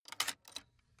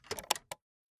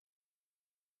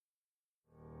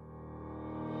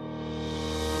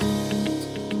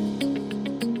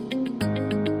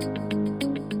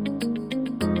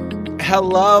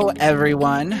Hello,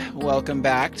 everyone. Welcome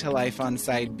back to Life on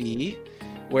Side B,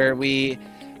 where we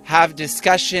have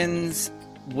discussions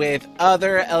with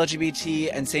other LGBT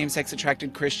and same-sex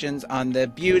attracted Christians on the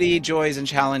beauty, joys, and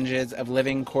challenges of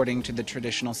living according to the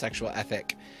traditional sexual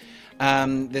ethic.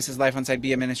 This is Life on Side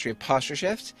B, a ministry of Posture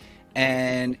Shift,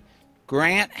 and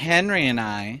Grant Henry and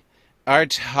I are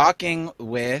talking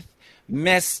with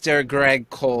Mr. Greg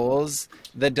Coles,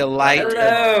 the delight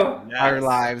of our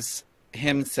lives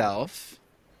himself.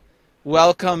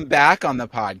 Welcome back on the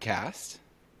podcast.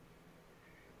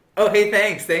 Oh, hey,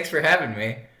 thanks for having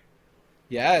me.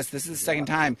 Yes, this is the second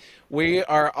time.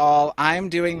 I'm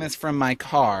doing this from my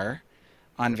car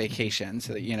on vacation,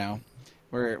 so that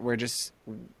we're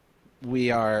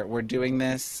doing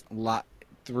this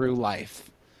through life.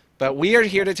 But we are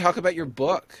here to talk about your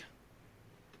book.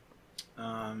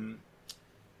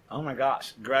 Oh my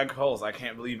gosh, Greg Coles, I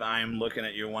can't believe I'm looking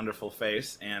at your wonderful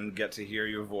face and get to hear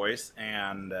your voice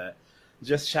and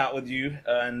just chat with you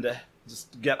and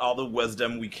just get all the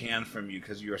wisdom we can from you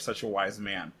because you are such a wise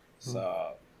man.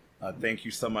 So thank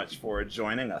you so much for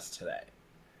joining us today.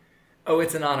 Oh,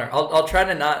 it's an honor. I'll try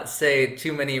to not say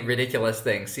too many ridiculous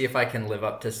things. See if I can live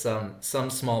up to some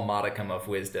small modicum of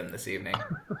wisdom this evening.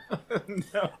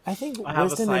 No, I think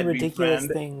wisdom and ridiculous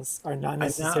things are not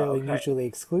necessarily mutually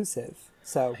exclusive.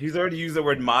 So he's already used the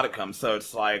word modicum, so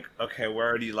it's like, okay, we're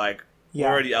already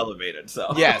elevated.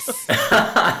 So yes.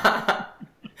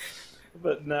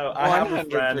 But no, I have a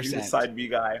friend who's a side B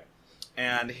guy,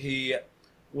 and he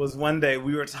was one day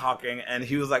we were talking, and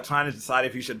he was like trying to decide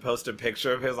if he should post a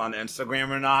picture of his on Instagram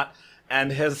or not,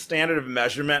 and his standard of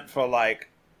measurement for like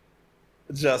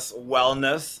just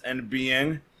wellness and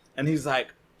being, and he's like,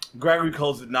 Gregory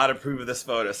Coles did not approve of this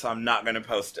photo, so I'm not going to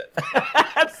post it.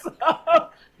 So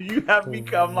you have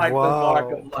become like the mark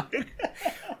of like.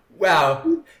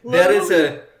 Wow, that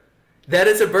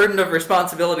is a burden of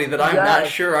responsibility that I'm not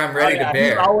sure I'm ready to bear.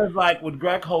 He's always like, would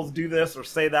Greg Coles do this or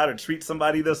say that or treat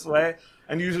somebody this way?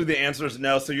 And usually the answer is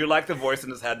no. So you're like the voice in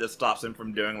his head that stops him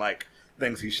from doing like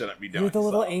things he shouldn't be doing. You're the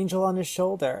little angel on his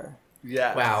shoulder.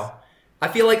 Yeah. Wow. I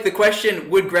feel like the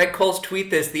question, would Greg Coles tweet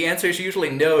this? The answer is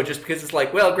usually no, just because it's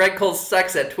like, well, Greg Coles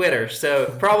sucks at Twitter,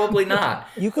 so probably not.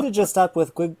 You could have just stopped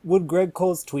with, would Greg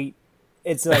Coles tweet?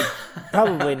 It's like,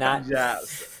 probably not.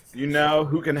 Yes. You know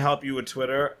who can help you with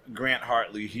Twitter? Grant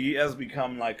Hartley. He has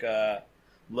become like a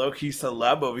low-key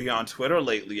celeb over here on Twitter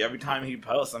lately. Every time he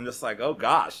posts, I'm just like, oh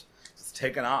gosh, it's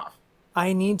taken off.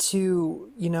 I need to,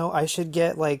 I should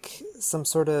get like some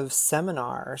sort of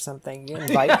seminar or something. You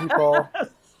invite people,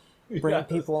 bring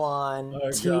people on,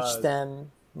 teach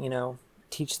them the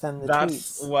tweets.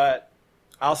 That's what.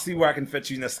 I'll see where I can fit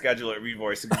you in the schedule at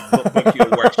Revoice and book you a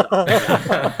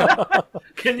workshop.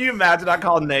 Can you imagine? I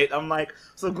call Nate. I'm like,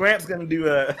 so Grant's gonna do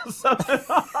something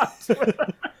on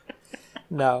Twitter.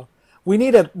 No, we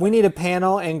need a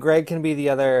panel, and Greg can be the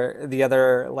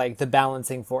other like the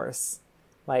balancing force,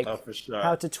 like for sure.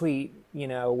 How to tweet,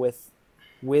 with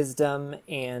wisdom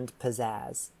and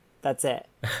pizzazz. That's it.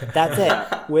 That's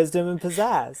it. Wisdom and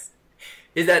pizzazz.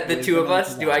 Is that the two of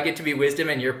us? Do I get to be wisdom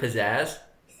and you're pizzazz?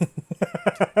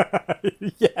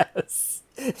 Yes.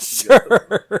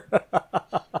 Sure.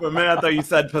 For a minute I thought you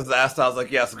said possessed. I was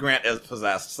like, yes, Grant is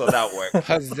possessed, so that works.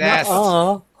 Possessed.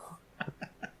 Oh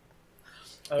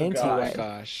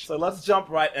gosh. So let's jump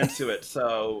right into it.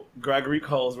 So Gregory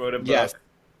Coles wrote a book,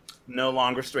 No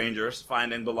Longer Strangers,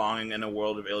 Finding Belonging in a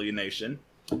World of Alienation.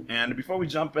 And before we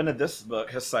jump into this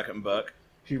book, his second book,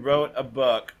 he wrote a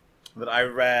book that I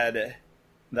read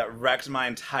that wrecked my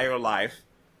entire life.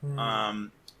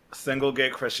 Single gay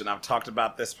Christian. I've talked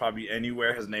about this probably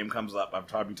anywhere his name comes up. I've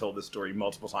probably told this story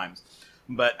multiple times.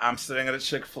 But I'm sitting at a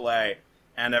Chick-fil-A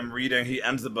and I'm reading. He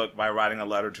ends the book by writing a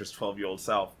letter to his 12-year-old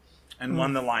self. And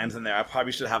one of the lines in there, I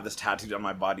probably should have this tattooed on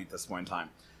my body at this point in time.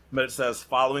 But it says,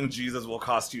 following Jesus will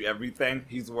cost you everything.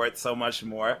 He's worth so much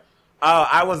more. Oh,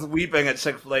 I was weeping at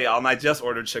Chick-fil-A, and I just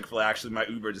ordered Chick-fil-A. Actually, my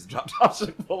Uber just dropped off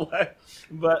Chick-fil-A.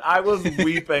 But I was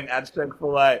weeping at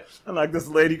Chick-fil-A. And, like, this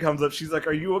lady comes up. She's like,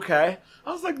 are you okay?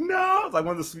 I was like, no. It's like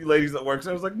one of the sweet ladies that works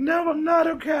there. I was like, no, I'm not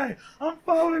okay. I'm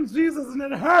following Jesus, and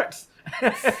it hurts.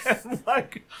 And,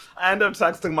 like, I ended up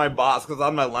texting my boss because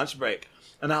on my lunch break.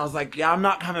 And I was like, yeah, I'm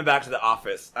not coming back to the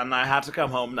office. And I had to come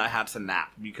home, and I had to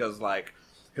nap because, like,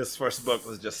 his first book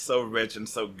was just so rich and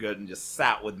so good and just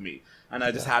sat with me. And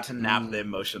I just had to nap the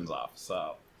emotions off.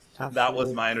 So that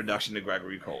was my introduction to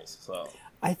Gregory Coles. So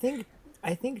I think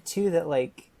too that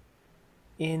like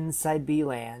in Side B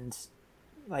land,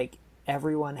 like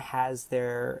everyone has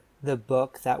the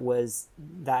book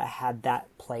that had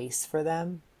that place for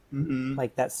them,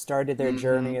 like that started their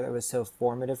journey, that was so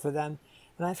formative for them.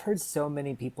 And I've heard so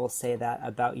many people say that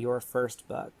about your first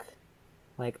book.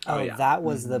 Like, yeah. that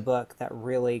was the book that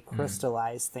really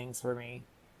crystallized things for me.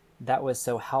 That was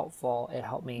so helpful. It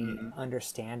helped me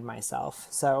understand myself.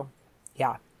 So,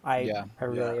 yeah, I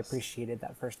really appreciated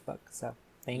that first book. So,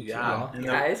 thank you. In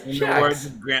Guys, in the words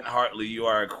of Grant Hartley, you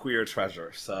are a queer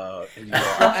treasure. So, you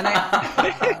are. And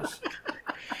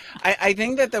I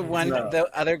think that the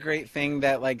other great thing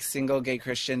that like Single Gay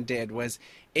Christian did was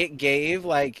it gave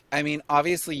like, I mean,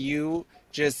 obviously you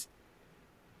just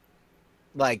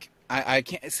like, I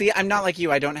can't see, I'm not like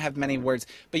you, I don't have many words,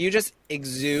 but you just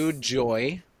exude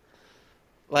joy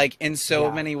like in so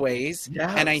many ways.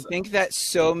 Yes. And I think that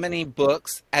so many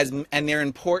books and they're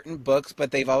important books,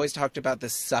 but they've always talked about the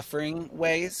suffering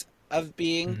ways of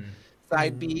being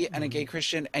side B and a gay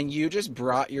Christian, and you just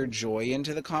brought your joy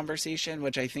into the conversation,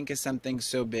 which I think is something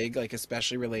so big, like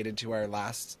especially related to our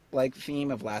last like theme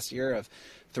of last year of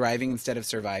thriving instead of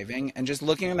surviving, and just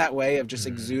looking in that way of just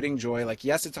exuding joy. Like,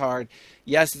 yes, it's hard.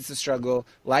 Yes, it's a struggle.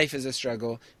 Life is a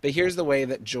struggle, but here's the way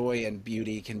that joy and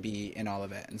beauty can be in all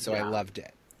of it. And so I loved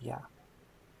it. Yeah.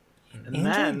 And Andrew,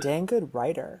 then, dang good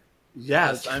writer.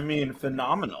 yes, I mean,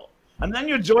 phenomenal. And then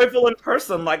you're joyful in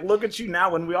person. Like, look at you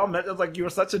now. When we all met, it was like you were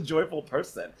such a joyful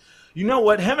person. You know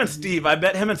what? Him and Steve, I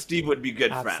bet him and Steve would be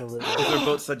good friends. Because they're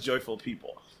both such joyful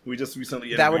people. We just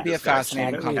recently That would be a this guy,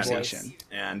 fascinating Stephen conversation.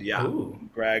 And Ooh.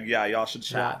 Greg, y'all should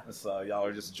chat. So y'all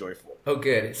are just joyful. Oh,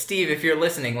 good. Steve, if you're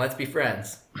listening, let's be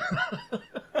friends.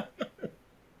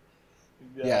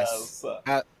 Yes.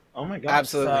 Oh my God.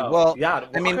 Absolutely. So, Well, yeah.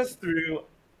 I mean, walk us through.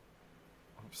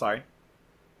 Sorry.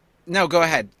 No, go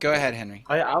ahead. Go ahead, Henry.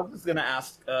 I was just gonna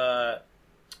ask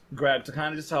Greg to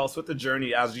kind of just tell us what the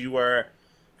journey as you were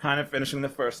kind of finishing the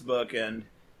first book and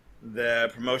the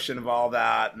promotion of all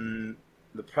that and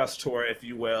the press tour, if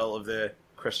you will, of the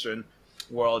Christian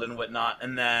world and whatnot,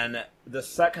 and then the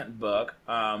second book,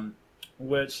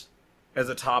 which is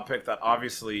a topic that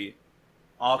obviously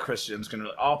all Christians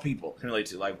all people can relate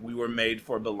to. Like, we were made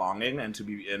for belonging and to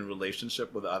be in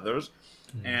relationship with others,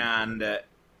 and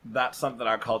that's something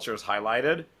our culture has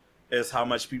highlighted, is how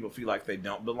much people feel like they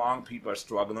don't belong. People are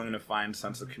struggling to find a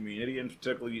sense of community, and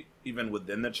particularly even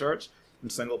within the church,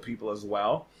 and single people as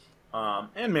well.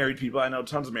 And married people. I know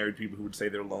tons of married people who would say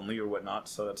they're lonely or whatnot,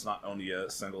 so it's not only a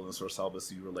singleness or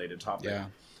celibacy related topic. Yeah.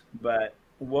 But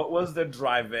what was the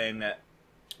driving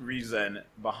reason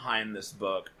behind this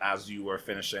book as you were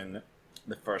finishing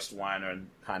the first one and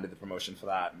kind of the promotion for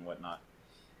that and whatnot?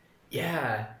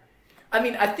 Yeah. I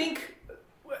mean, I think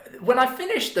when I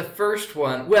finished the first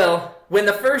one, when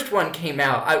the first one came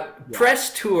out,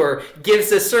 press tour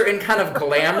gives a certain kind of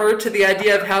glamour to the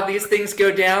idea of how these things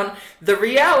go down. The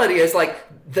reality is, like,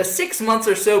 the 6 months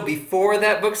or so before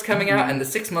that book's coming out and the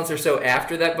 6 months or so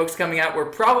after that book's coming out were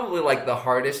probably, like, the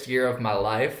hardest year of my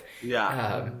life.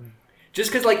 Yeah.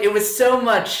 Just because, like, it was so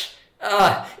much...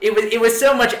 it was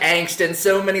so much angst and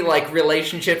so many like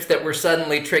relationships that were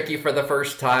suddenly tricky for the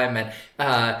first time. And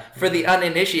for the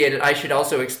uninitiated, I should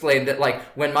also explain that like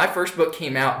when my first book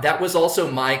came out, that was also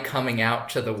my coming out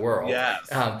to the world. Yes.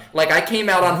 Like I came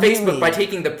out on Facebook by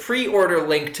taking the pre-order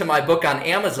link to my book on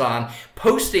Amazon,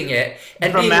 posting it,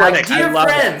 and being like, "Dear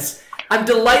friends, I'm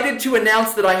delighted to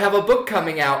announce that I have a book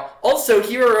coming out. Also,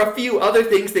 here are a few other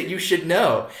things that you should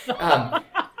know."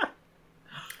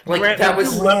 Like Grant, that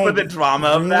was live with the drama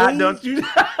of that, don't you?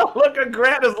 Look,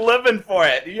 Grant is living for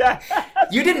it. Yeah.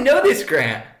 You didn't know this,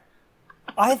 Grant.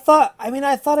 I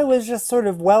thought it was just sort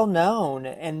of well known,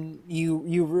 and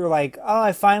you were like, "Oh,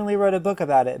 I finally wrote a book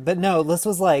about it." But no, this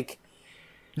was like,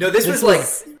 this was like,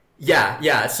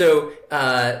 yeah. So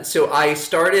I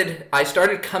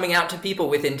started coming out to people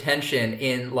with intention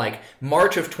in like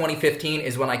March of 2015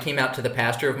 is when I came out to the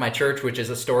pastor of my church, which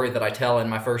is a story that I tell in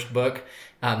my first book.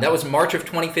 That was March of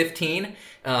 2015.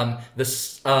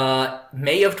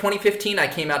 May of 2015, I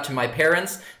came out to my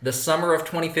parents. The summer of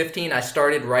 2015, I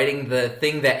started writing the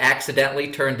thing that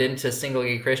accidentally turned into Single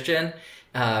Gay Christian.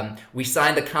 We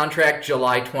signed the contract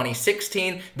July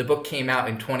 2016. The book came out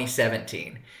in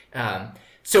 2017.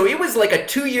 So it was like a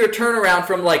 2-year turnaround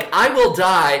from like, I will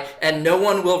die and no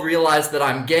one will realize that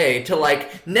I'm gay, to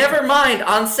like, never mind,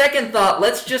 on second thought,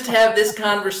 let's just have this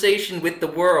conversation with the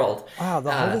world. Wow,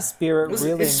 the Holy Spirit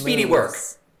really moves. Speedy work.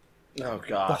 Oh,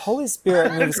 God. The Holy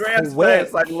Spirit moves Grant's quick.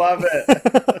 face, I love it.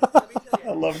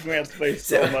 I love Grant's face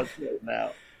so much right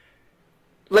now.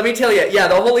 Let me tell you, yeah,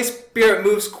 the Holy Spirit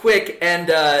moves quick,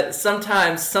 and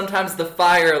sometimes the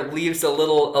fire leaves a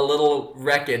little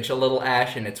wreckage, a little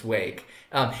ash in its wake.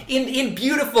 in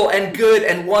beautiful and good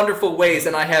and wonderful ways,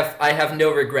 and I have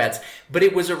no regrets. But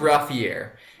it was a rough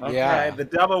year. Okay, Yeah. the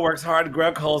devil works hard.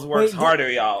 Greg Coles works harder,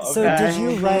 y'all. Okay? So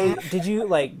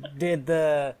did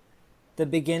the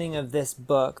beginning of this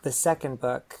book, the second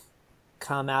book,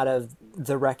 come out of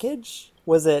the wreckage?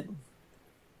 Was it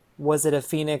a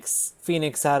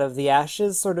phoenix out of the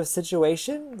ashes sort of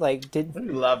situation? Like, We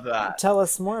love that. tell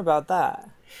us more about that.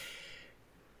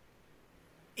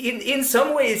 In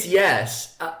some ways,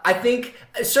 yes. I think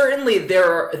certainly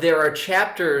there are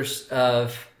chapters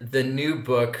of the new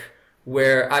book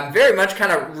where I'm very much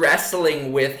kind of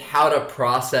wrestling with how to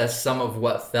process some of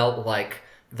what felt like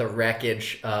the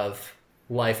wreckage of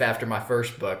life after my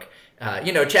first book.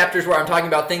 Chapters where I'm talking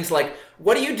about things like,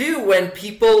 what do you do when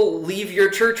people leave your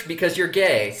church because you're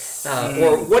gay?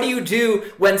 Or what do you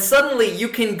do when suddenly you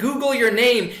can Google your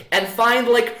name and find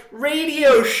like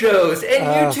radio shows and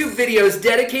YouTube videos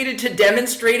dedicated to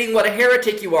demonstrating what a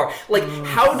heretic you are? Like,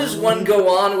 how does one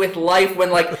go on with life when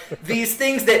like these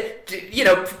things that,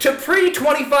 to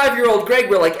pre-25-year-old Greg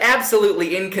were like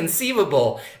absolutely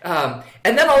inconceivable?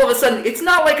 And then all of a sudden, it's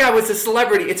not like I was a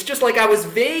celebrity. It's just like I was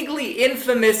vaguely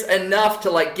infamous enough to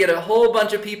like get a whole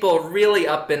bunch of people really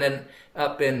I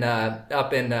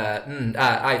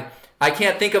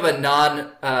can't think of a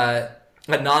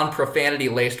non-profanity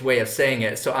laced way of saying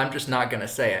it, so I'm just not going to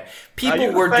say it.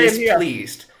 People were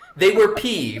displeased. They were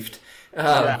peeved.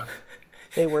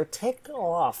 They were ticked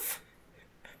off.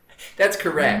 That's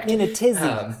correct. In a tizzy.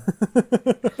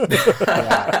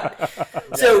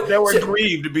 So they were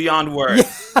grieved beyond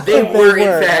words. They were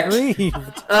in fact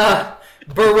grieved.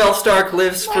 Burwell Stark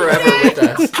lives forever with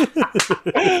us.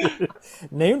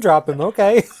 Name drop him,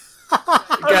 okay.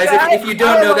 Guys, if you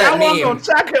don't know that meme, I wasn't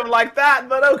gonna check him like that,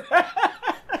 but okay.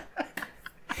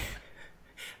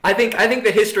 I think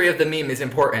the history of the meme is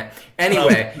important.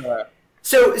 Anyway,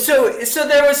 so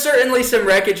there was certainly some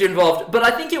wreckage involved, but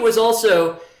I think it was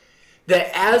also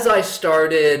that as I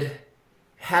started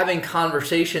having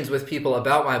conversations with people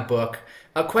about my book,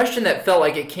 a question that felt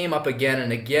like it came up again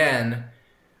and again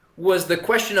was the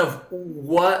question of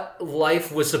what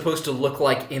life was supposed to look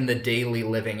like in the daily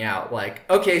living out. Like,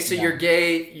 okay, so you're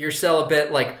gay, you're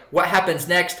celibate, like, what happens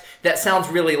next? That sounds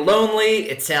really lonely.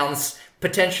 It sounds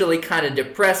potentially kind of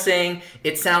depressing.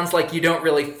 It sounds like you don't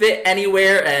really fit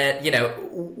anywhere. And,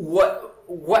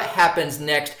 what happens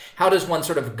next? How does one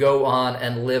sort of go on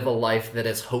and live a life that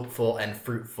is hopeful and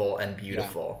fruitful and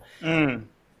beautiful? Yeah.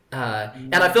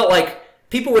 And I felt like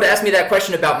people would ask me that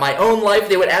question about my own life.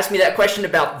 They would ask me that question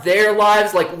about their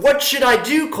lives. Like, what should I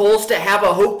do, Coles, to have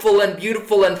a hopeful and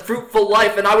beautiful and fruitful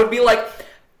life? And I would be like,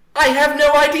 I have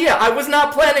no idea. I was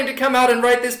not planning to come out and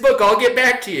write this book. I'll get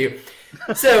back to you.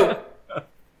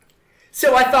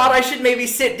 So I thought I should maybe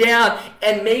sit down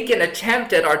and make an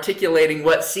attempt at articulating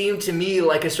what seemed to me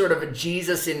like a sort of a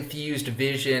Jesus-infused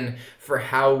vision for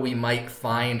how we might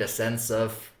find a sense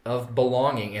of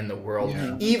belonging in the world,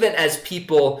 even as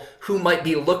people who might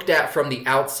be looked at from the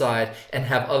outside and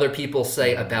have other people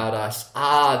say about us,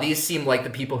 these seem like the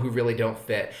people who really don't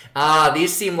fit.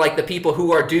 These seem like the people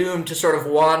who are doomed to sort of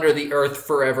wander the earth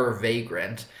forever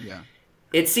vagrant. Yeah.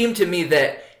 It seemed to me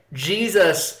that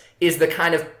Jesus is the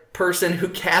kind of person who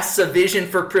casts a vision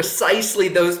for precisely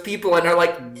those people and are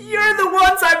like, you're the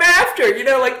ones I'm after,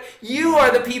 like you are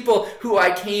the people who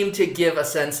I came to give a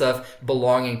sense of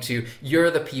belonging to. You're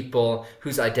the people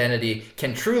whose identity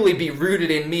can truly be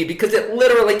rooted in me, because it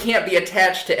literally can't be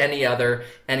attached to any other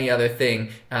thing,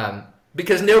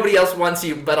 because nobody else wants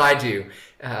you but I do.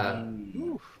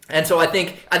 And so I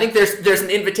think there's an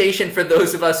invitation for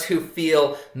those of us who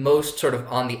feel most sort of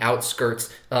on the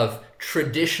outskirts of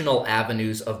traditional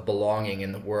avenues of belonging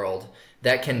in the world.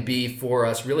 That can be for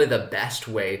us really the best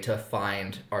way to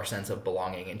find our sense of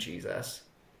belonging in Jesus.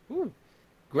 Ooh.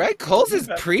 Greg Coles is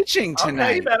preaching tonight.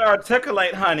 Okay, you better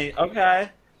articulate, honey. Okay.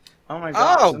 Oh my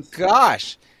gosh. Oh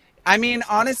gosh. I mean,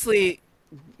 honestly,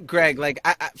 Greg, like,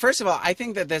 first of all, I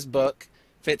think that this book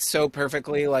fits so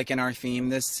perfectly, like, in our theme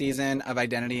this season of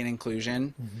identity and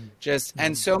inclusion.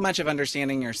 And so much of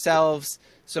understanding yourselves,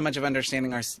 so much of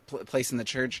understanding our place in the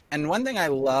church. And one thing I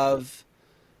love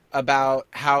about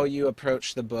how you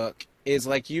approach the book is,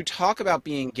 like, you talk about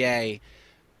being gay,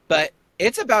 but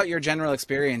it's about your general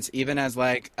experience, even as,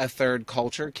 like, a third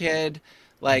culture kid,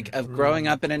 like, of growing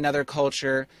up in another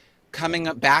culture, coming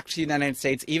up back to the United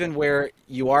States, even where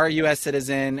you are a U.S.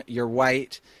 citizen, you're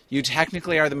white, you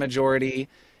technically are the majority,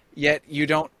 yet you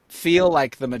don't feel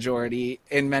like the majority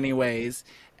in many ways.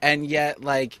 And yet,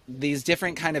 like, these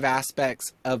different kind of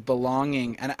aspects of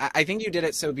belonging. And I think you did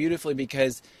it so beautifully,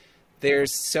 because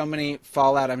there's so many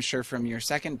fallout, I'm sure, from your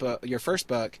first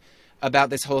book, about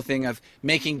this whole thing of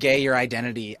making gay your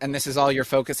identity, and this is all you're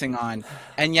focusing on.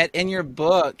 And yet in your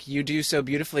book, you do so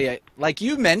beautifully. Like,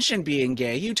 you mentioned being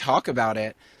gay, you talk about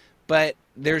it, but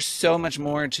there's so much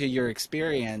more to your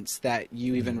experience that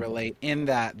you even relate in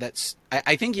that's,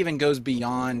 I think, even goes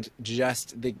beyond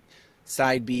just the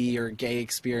side B or gay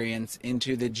experience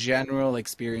into the general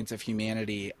experience of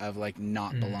humanity of like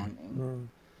not belonging.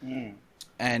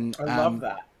 And I love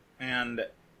that. And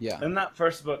yeah, in that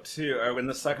first book too, or in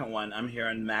the second one, I'm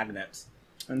hearing magnets.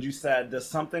 And you said there's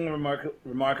something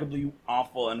remarkably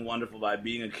awful and wonderful by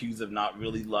being accused of not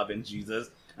really loving Jesus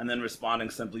and then responding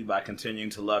simply by continuing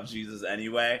to love Jesus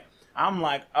anyway. I'm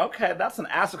like, okay, that's an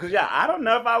asshole. Because, yeah, I don't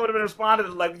know if I would have been responded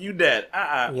like you did.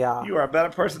 Yeah. You are a better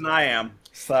person than I am.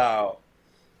 So.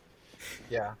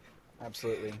 Yeah,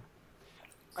 absolutely.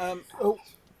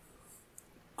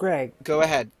 Greg. Go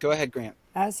ahead, Grant.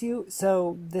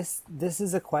 So this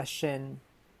is a question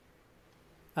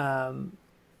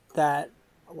that,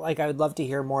 like, I would love to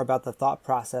hear more about the thought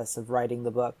process of writing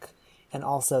the book, and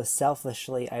also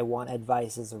selfishly, I want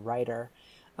advice as a writer.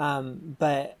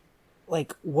 But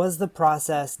like, was the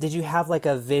process, did you have like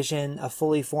a vision, a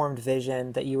fully formed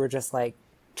vision that you were just like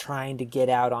trying to get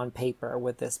out on paper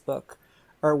with this book?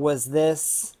 Or is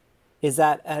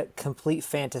that a complete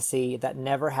fantasy that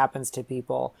never happens to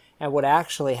people? And what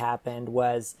actually happened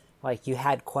was, like, you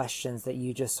had questions that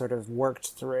you just sort of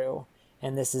worked through,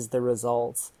 and this is the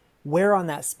results. Where on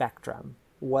that spectrum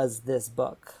was this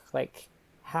book? Like,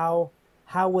 how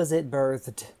was it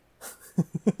birthed?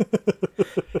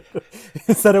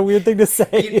 Is that a weird thing to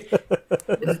say?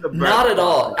 Not at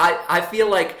all. I feel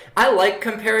like I like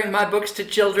comparing my books to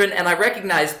children, and I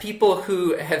recognize people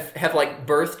who have like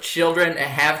birthed children and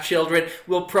have children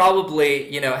will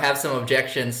probably, have some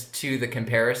objections to the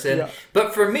comparison. Yeah.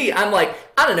 But for me, I'm like,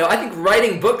 I don't know, I think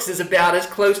writing books is about as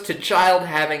close to child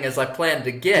having as I plan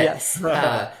to get. Yes.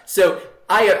 So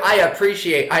I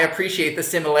appreciate the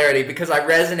similarity, because I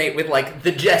resonate with like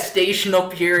the gestational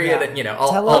period and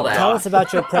all that. Tell us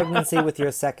about your pregnancy with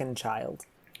your second child.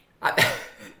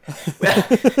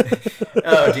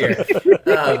 Oh dear.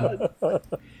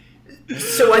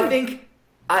 So I think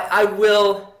I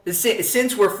will,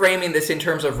 since we're framing this in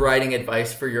terms of writing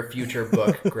advice for your future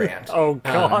book, Grant. Oh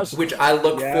gosh. Which I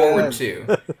look forward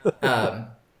to.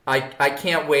 I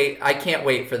can't wait. I can't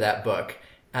wait for that book.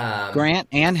 Grant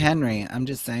and Henry, I'm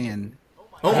just saying.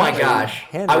 Oh my gosh,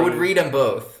 Henry. I would read them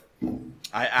both.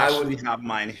 I actually have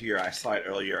mine here. I saw it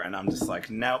earlier, and I'm just like,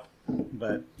 nope.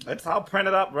 But it's all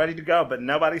printed up, ready to go, but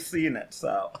nobody's seeing it,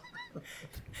 so.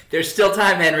 There's still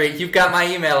time, Henry. You've got my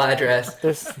email address.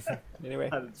 Anyway.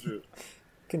 That's true.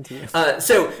 Continue.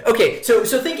 So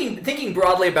thinking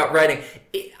broadly about writing,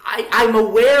 I'm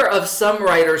aware of some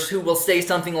writers who will say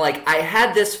something like, I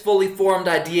had this fully formed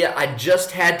idea, I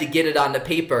just had to get it onto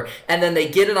paper. And then they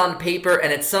get it on paper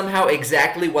and it's somehow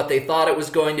exactly what they thought it was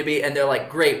going to be, and they're like,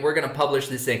 great, we're going to publish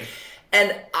this thing.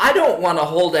 And I don't want to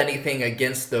hold anything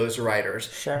against those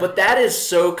writers, sure. But that is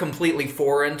so completely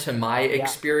foreign to my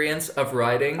experience of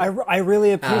writing. I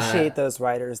really appreciate those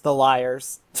writers, the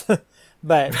liars.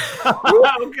 But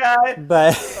okay.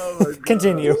 But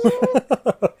continue.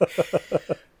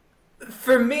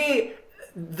 For me,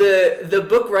 the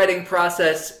book writing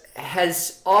process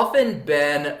has often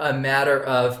been a matter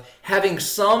of having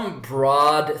some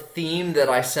broad theme that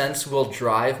I sense will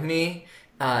drive me,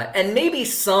 and maybe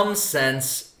some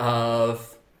sense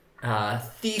of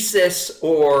thesis,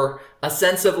 or a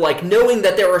sense of like knowing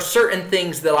that there are certain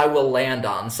things that I will land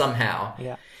on somehow.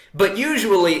 Yeah. But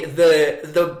usually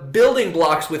the building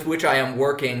blocks with which I am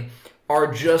working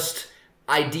are just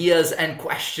ideas and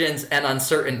questions and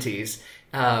uncertainties.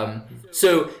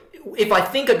 So if I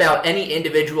think about any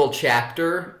individual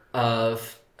chapter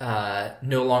of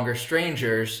No Longer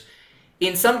Strangers,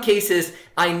 in some cases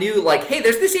I knew, like, hey,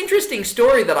 there's this interesting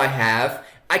story that I have.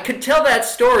 I could tell that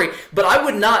story, but I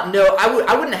would not know,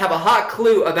 I wouldn't have a hot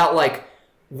clue about, like,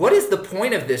 what is the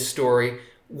point of this story?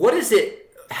 What is it?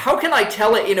 How can I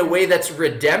tell it in a way that's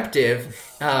redemptive?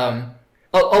 A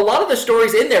lot of the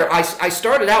stories in there, I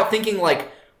started out thinking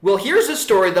like, well, here's a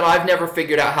story that I've never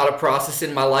figured out how to process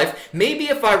in my life. Maybe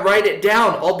if I write it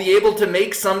down, I'll be able to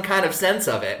make some kind of sense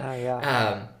of it.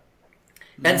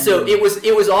 And so it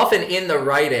was often in the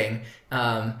writing.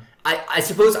 I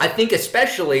suppose, I think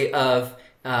especially of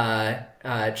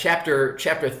chapter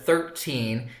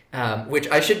 13, which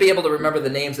I should be able to remember the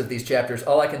names of these chapters.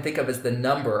 All I can think of is the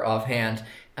number offhand.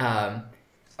 I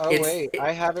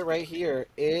have it right here.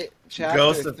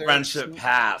 Ghosts of Friendship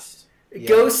Past. Yeah.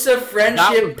 Ghosts of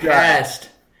Friendship Past.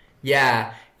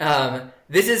 Yeah.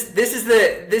 This is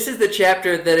the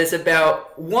chapter that is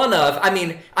about one of, I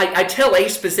mean, I tell a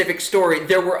specific story.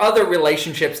 There were other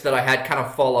relationships that I had kind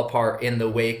of fall apart in the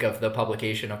wake of the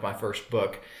publication of my first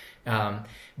book.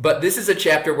 But this is a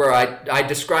chapter where I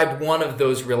described one of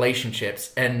those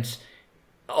relationships and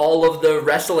all of the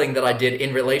wrestling that I did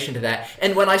in relation to that.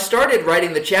 And when I started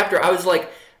writing the chapter, I was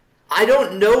like, I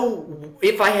don't know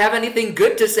if I have anything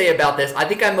good to say about this. I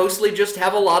think I mostly just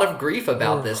have a lot of grief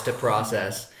about this to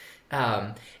process.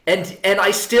 And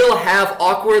I still have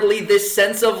awkwardly this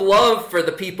sense of love for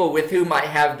the people with whom I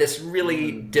have this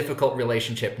really difficult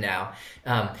relationship now.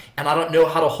 And I don't know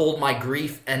how to hold my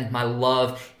grief and my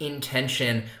love in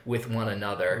tension with one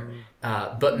another.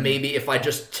 But maybe if I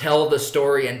just tell the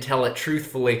story and tell it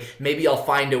truthfully, maybe I'll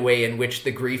find a way in which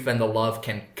the grief and the love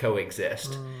can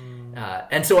coexist.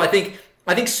 And so I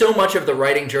think so much of the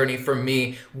writing journey for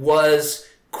me was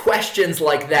questions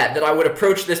like that I would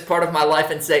approach this part of my life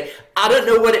and say, I don't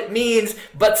know what it means,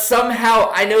 but somehow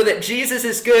I know that Jesus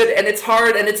is good and it's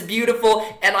hard and it's beautiful,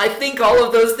 and I think all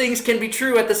of those things can be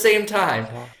true at the same time.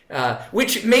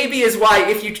 Which maybe is why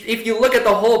if you look at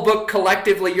the whole book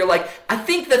collectively, you're like, I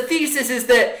think the thesis is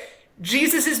that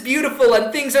Jesus is beautiful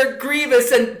and things are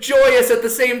grievous and joyous at the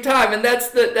same time, and that's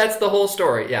the whole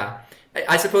story. Yeah,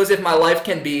 I suppose if my life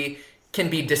can be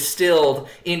distilled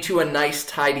into a nice,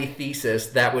 tidy thesis,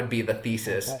 that would be the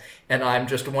thesis. Okay. And I'm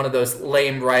just one of those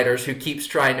lame writers who keeps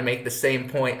trying to make the same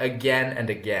point again and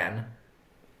again.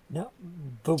 No,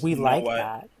 but we like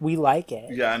that. We like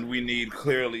it. Yeah, and we need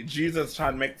clearly Jesus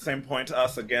trying to make the same point to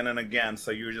us again and again,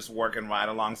 so you're just working right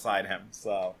alongside him.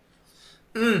 So,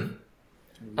 I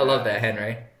love that,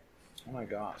 Henry. Oh my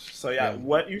gosh. So yeah,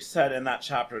 what you said in that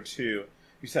chapter too,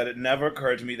 you said it never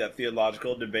occurred to me that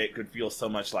theological debate could feel so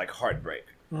much like heartbreak.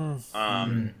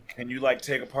 Can you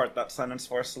take apart that sentence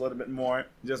for us a little bit more?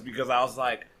 Just because I was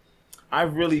like, I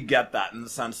really get that in the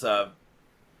sense of,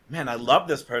 man, I love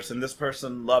this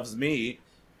person loves me,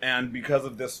 and because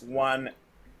of this one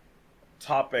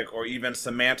topic or even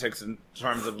semantics in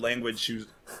terms of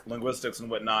linguistics and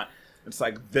whatnot, it's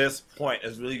like this point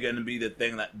is really going to be the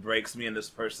thing that breaks me and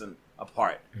this person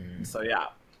apart. So yeah.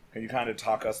 Can you kind of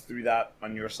talk us through that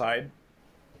on your side?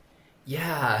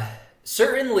 Yeah,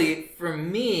 certainly for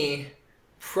me,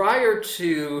 prior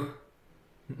to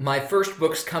my first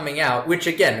book's coming out, which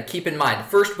again, keep in mind,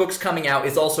 first book's coming out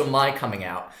is also my coming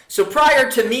out. So prior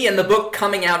to me and the book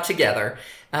coming out together,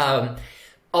 a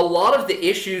lot of the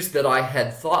issues that I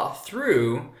had thought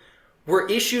through were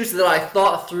issues that I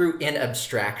thought through in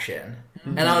abstraction.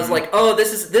 And I was like, oh,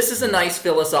 this is a nice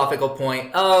philosophical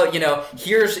point. Oh,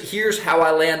 here's how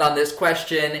I land on this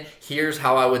question. Here's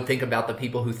how I would think about the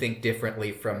people who think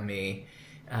differently from me.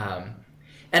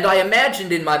 And I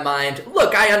imagined in my mind,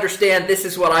 look, I understand this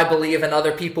is what I believe and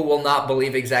other people will not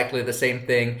believe exactly the same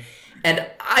thing. And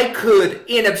I could,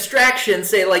 in abstraction,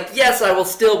 say yes, I will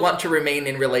still want to remain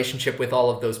in relationship with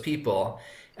all of those people.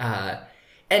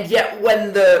 And yet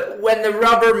when the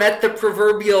rubber met the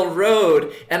proverbial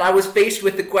road and I was faced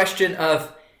with the question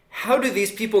of how do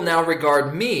these people now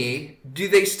regard me? Do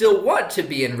they still want to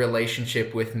be in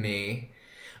relationship with me?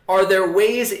 Are there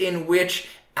ways in which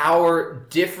our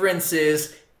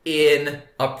differences in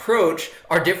approach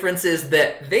are differences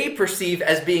that they perceive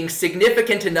as being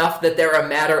significant enough that they're a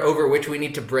matter over which we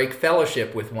need to break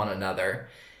fellowship with one another?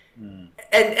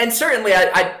 And certainly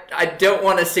I don't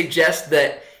want to suggest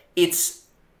that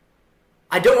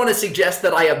I don't want to suggest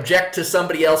that I object to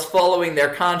somebody else following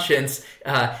their conscience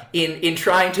in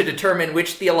trying to determine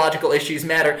which theological issues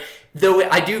matter, though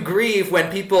I do grieve when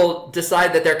people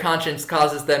decide that their conscience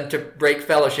causes them to break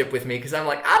fellowship with me, because I'm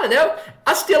like, I don't know,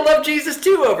 I still love Jesus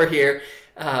too over here.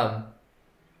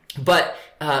 But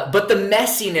the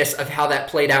messiness of how that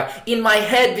played out, in my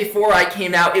head before I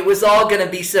came out, it was all going to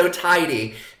be so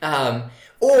tidy.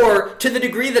 Or to the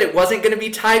degree that it wasn't going to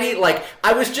be tidy,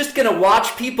 I was just going to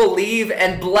watch people leave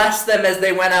and bless them as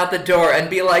they went out the door and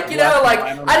be like,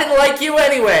 I didn't like you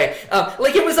anyway.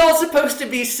 It was all supposed to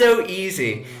be so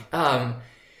easy. But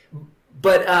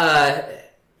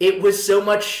it was so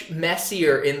much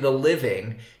messier in the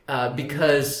living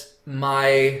because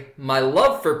my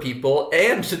love for people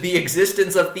and the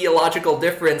existence of theological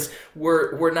difference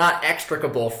were not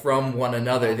extricable from one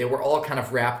another. They were all kind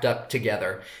of wrapped up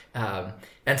together.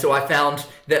 And so I found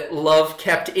that love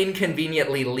kept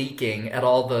inconveniently leaking at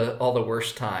all the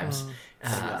worst times.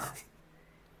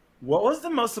 What was the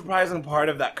most surprising part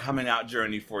of that coming out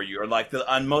journey for you, or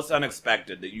the most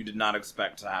unexpected that you did not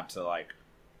expect to have to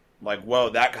whoa,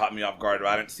 that caught me off guard, or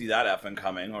I didn't see that effing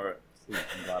coming, or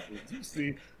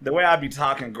see the way I be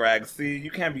talking, Greg. See, you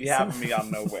can't be having me out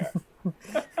of nowhere.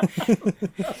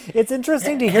 It's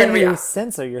interesting to hear Henry, you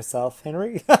censor yourself,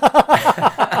 Henry.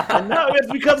 No,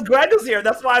 it's because Greg is here.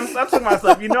 That's why I'm censoring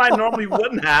myself. I normally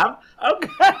wouldn't have. Okay.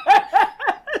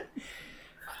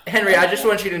 Henry, I just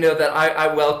want you to know that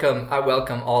I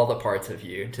welcome all the parts of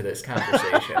you to this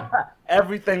conversation.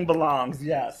 Everything belongs.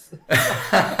 Yes.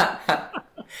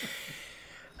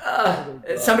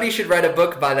 Somebody should write a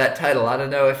book by that title. I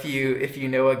don't know if you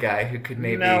know a guy who could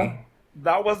maybe. No,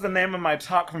 that was the name of my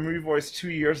talk from Revoice 2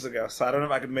 years ago. So I don't know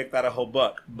if I could make that a whole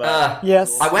book. But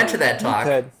yes, I went to that talk.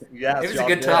 yes, it was a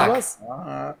good talk.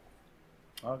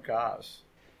 Oh gosh.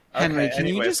 Henry, Okay, can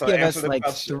you just give us like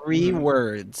three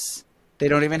words? They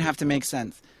don't even have to make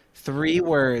sense. 3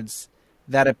 words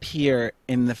that appear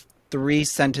in the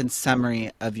 3-sentence summary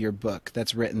of your book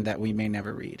that's written that we may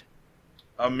never read.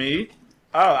 Me?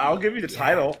 Oh, I'll give you the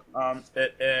title.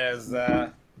 It is,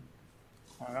 oh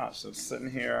my gosh, it's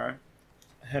sitting here.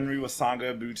 Henry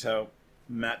Wasonga Buto,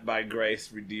 met by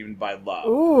grace, redeemed by love.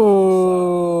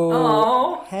 Ooh.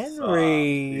 Oh,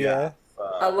 Henry.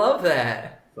 I love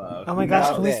that. Oh my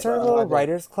gosh, can we start a little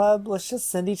writers club? Let's just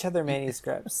send each other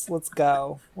manuscripts. Let's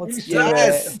go. Let's do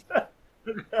it.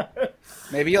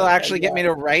 Maybe you'll actually get me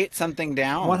to write something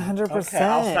down. 100%.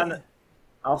 Okay,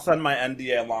 I'll send my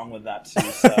NDA along with that too.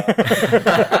 So.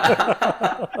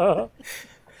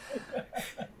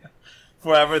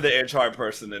 Forever the HR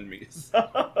person in me.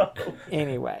 So.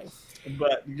 Anyway.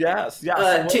 But yes.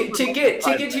 To get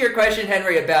to your question,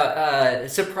 Henry,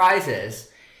 about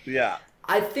surprises. Yeah.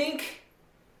 I think,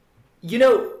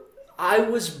 I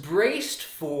was braced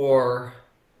for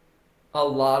a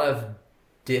lot of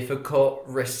difficult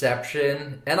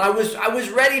reception, and I was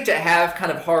ready to have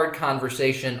kind of hard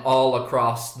conversation all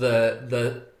across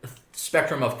the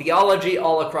spectrum of theology,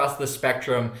 all across the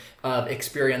spectrum of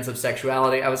experience of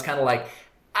sexuality. I was kind of like,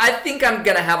 I think I'm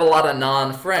going to have a lot of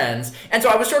non-friends. And so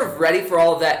I was sort of ready for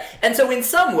all of that. And so in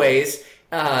some ways,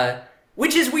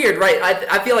 which is weird, right?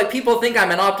 I feel like people think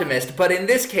I'm an optimist, but in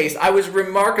this case, I was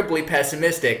remarkably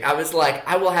pessimistic. I was like,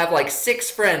 I will have like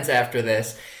 6 friends after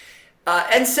this.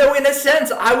 And so in a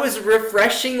sense, I was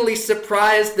refreshingly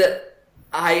surprised that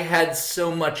I had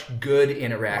so much good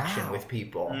interaction with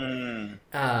people,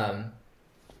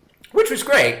 which was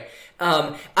great.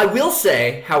 I will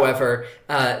say, however,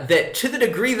 that to the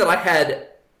degree that I had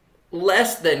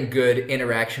less than good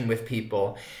interaction with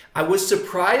people, I was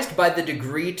surprised by the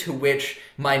degree to which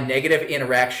my negative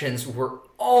interactions were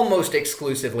almost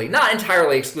exclusively, not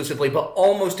entirely exclusively, but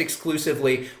almost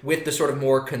exclusively with the sort of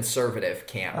more conservative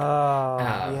camp.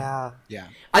 Yeah.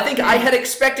 I think I had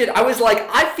expected, I was like,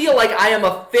 I feel like I am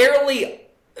a fairly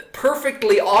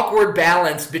perfectly awkward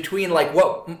balance between like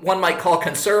what one might call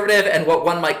conservative and what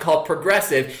one might call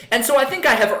progressive. And so I think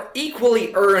I have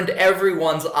equally earned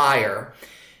everyone's ire.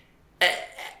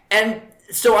 And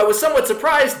so I was somewhat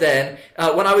surprised then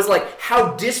when I was like,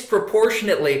 how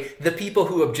disproportionately the people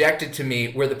who objected to me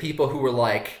were the people who were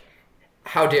like,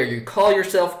 how dare you call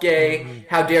yourself gay?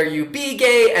 How dare you be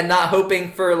gay and not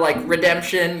hoping for like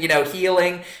redemption,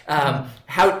 healing?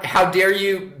 How dare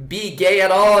you be gay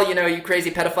at all? You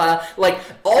crazy pedophile. Like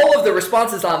all of the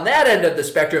responses on that end of the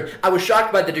spectrum, I was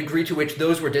shocked by the degree to which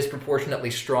those were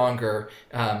disproportionately stronger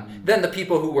than the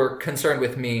people who were concerned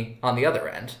with me on the other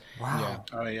end. Wow.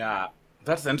 Yeah. Oh yeah.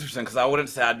 That's interesting because I wouldn't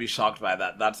say I'd be shocked by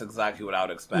that. That's exactly what I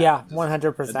would expect. Yeah,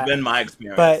 100%. It's been my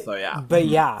experience. But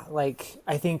yeah, like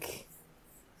I think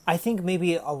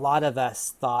maybe a lot of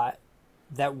us thought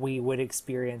that we would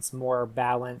experience more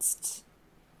balanced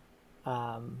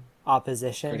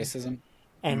opposition, Criticism,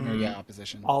 and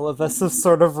opposition. all of us have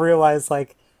sort of realized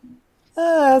like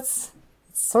it's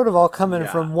sort of all coming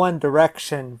from one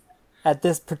direction at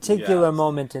this particular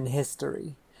moment in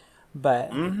history.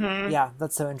 But yeah,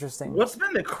 that's so interesting. What's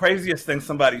been the craziest thing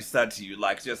somebody said to you?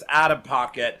 Like just out of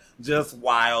pocket, just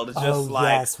wild, just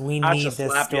like yes, we I need should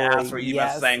this slap story. your ass for even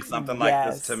saying something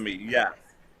like this to me. Yeah.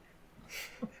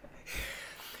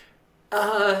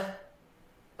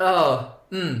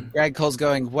 Greg Cole's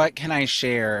going, what can I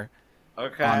share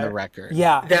on the record?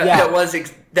 Yeah, that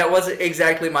was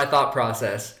exactly my thought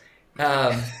process.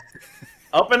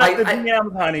 Open up the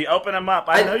DMs, honey. Open them up.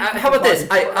 I know you. How about this?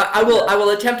 I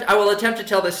will attempt to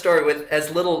tell this story with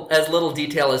as little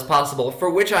detail as possible, for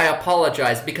which I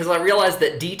apologize because I realize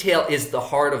that detail is the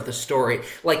heart of the story.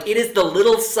 Like it is the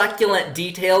little succulent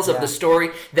details of the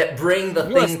story that bring the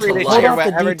thing to life. Share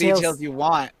whatever details you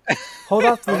want. Hold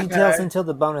off the details until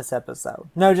the bonus episode.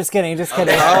 No, just kidding.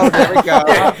 Oh, there we go.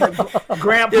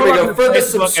 Graham, there we go. For the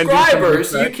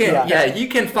subscribers, you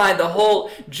can find the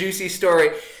whole juicy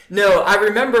story. No, I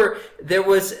remember there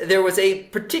was a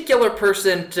particular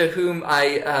person to whom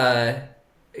I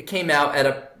came out at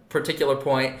a particular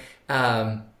point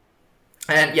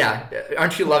And yeah,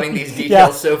 aren't you loving these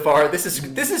details so far? This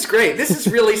is great. This is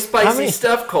really spicy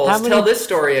stuff, Coles. Tell this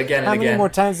story again and again. How many more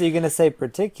times are you going to say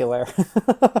particular?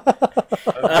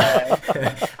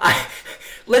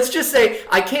 Let's just say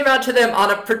I came out to them on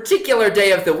a particular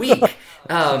day of the week,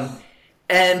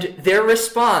 and their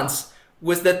response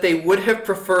was that they would have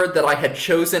preferred that I had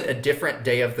chosen a different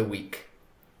day of the week.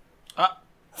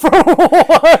 For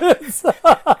what?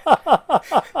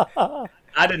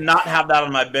 I did not have that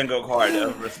on my bingo card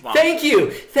of response. Thank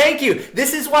you.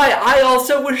 This is why I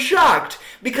also was shocked,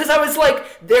 because I was like,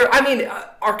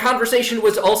 our conversation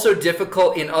was also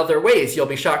difficult in other ways. You'll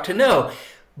be shocked to know.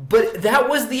 But that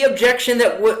was the objection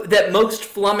that most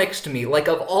flummoxed me. Like,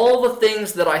 of all the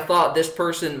things that I thought this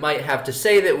person might have to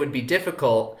say that would be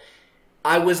difficult,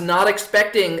 I was not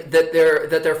expecting that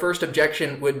their first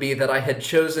objection would be that I had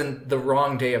chosen the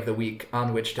wrong day of the week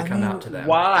on which to come out to them.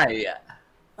 Why?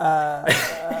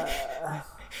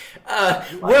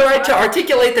 Were I to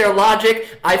articulate their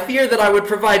logic, I fear that I would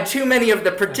provide too many of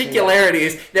the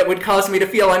particularities that would cause me to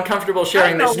feel uncomfortable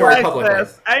sharing this story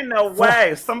publicly. Ain't no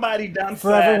way. Somebody done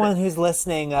For said. everyone who's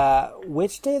listening,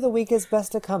 which day of the week is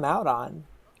best to come out on?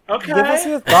 Okay. Give us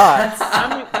your thoughts.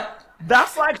 I mean,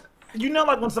 that's like,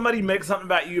 like when somebody makes something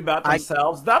about you about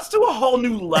themselves, that's to a whole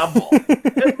new level.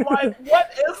 It's like, what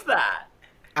is that?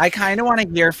 I kind of want to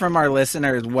hear from our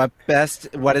listeners what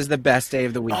is the best day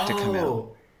of the week to come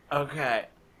out. Okay.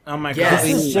 Oh my Yes. god.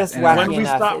 This is just wacky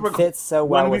enough. It fits so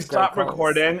well when we with stop Greg Coles.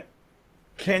 recording,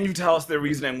 can you tell us the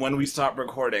reasoning when we stop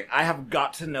recording? I have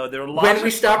got to know their logic. When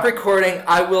we stop recording,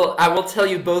 I will tell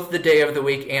you both the day of the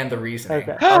week and the reasoning.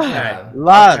 Okay.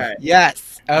 Love. Okay.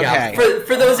 Yes. Okay. Yeah.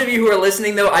 For those of you who are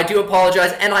listening, though, I do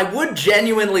apologize, and I would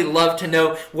genuinely love to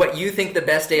know what you think the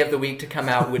best day of the week to come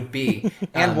out would be.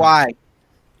 And why?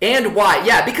 And why?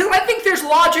 Yeah, because I think there's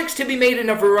logics to be made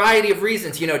in a variety of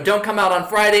reasons. Don't come out on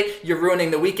Friday, you're ruining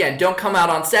the weekend. Don't come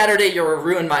out on Saturday, you're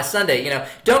ruining my Sunday.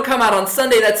 Don't come out on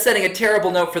Sunday, that's setting a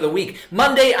terrible note for the week.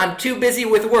 Monday, I'm too busy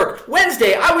with work.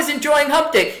 Wednesday, I was enjoying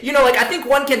hump day. I think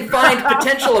one can find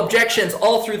potential objections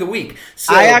all through the week.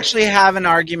 So, I actually have an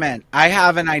argument. I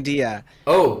have an idea.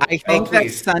 I think that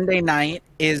please. Sunday night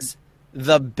is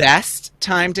the best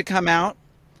time to come out.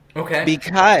 Okay.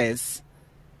 Because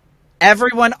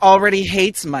everyone already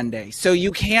hates Monday, so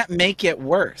you can't make it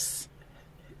worse.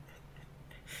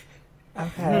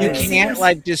 Okay. You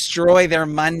can't destroy their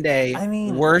Monday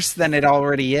worse than it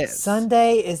already is.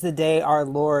 Sunday is the day our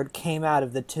Lord came out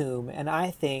of the tomb, and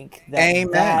I think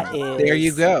that is there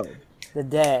you go. the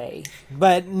day.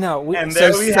 But no,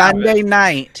 Sunday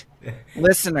night,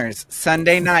 listeners,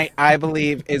 Sunday night, I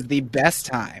believe, is the best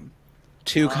time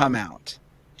to come out.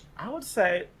 I would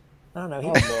say, I don't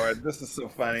know. oh Lord, this is so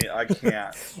funny. I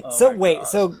can't.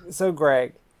 So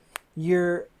Greg,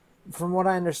 from what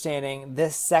I'm understanding,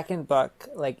 this second book,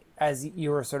 as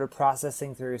you were sort of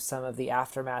processing through some of the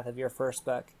aftermath of your first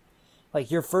book,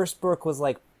 your first book was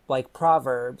like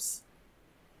Proverbs,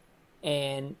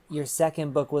 and your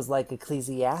second book was like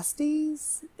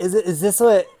Ecclesiastes. Is this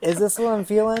what I'm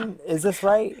feeling? Is this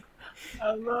right?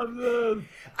 I love this.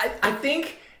 I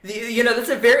think that's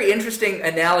a very interesting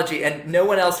analogy, and no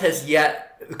one else has yet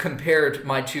compared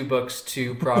my two books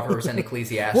to Proverbs and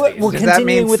Ecclesiastes. Does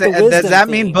that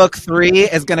mean book 3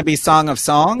 is going to be Song of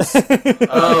Songs? I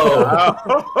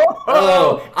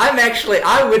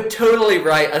would totally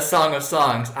write a Song of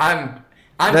Songs. I'm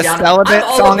the down. celibate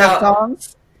Song of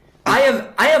Songs? I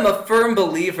am a firm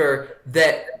believer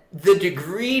that the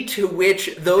degree to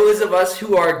which those of us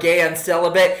who are gay and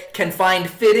celibate can find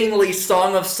fittingly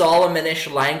Song of Solomon-ish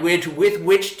language with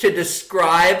which to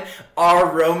describe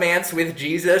our romance with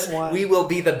Jesus, we will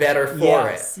be the better for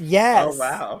it. Yes. Oh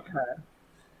wow.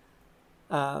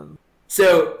 Okay.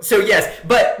 So yes,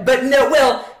 but no.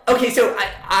 Well, okay. So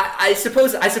I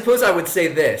suppose I would say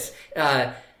this,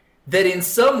 that in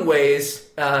some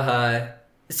ways,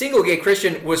 Single Gay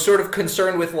Christian was sort of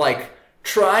concerned with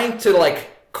trying to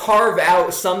carve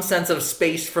out some sense of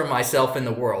space for myself in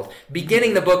the world.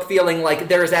 Beginning the book feeling like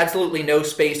there is absolutely no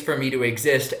space for me to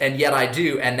exist, and yet I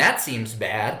do, and that seems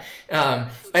bad.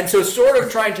 And so sort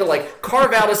of trying to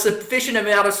carve out a sufficient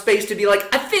amount of space to be I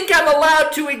think I'm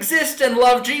allowed to exist and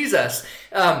love Jesus.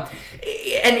 And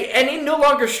in No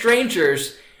Longer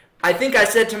Strangers, I think I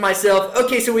said to myself,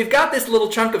 okay, so we've got this little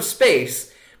chunk of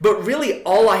space, but really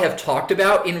all I have talked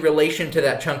about in relation to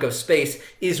that chunk of space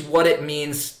is what it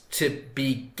means to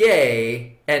be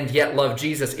gay and yet love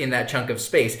Jesus in that chunk of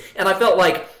space. And I felt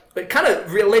kind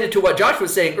of related to what Josh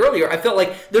was saying earlier, I felt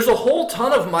like there's a whole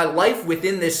ton of my life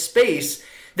within this space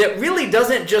that really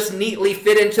doesn't just neatly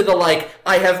fit into the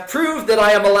I have proved that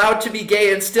I am allowed to be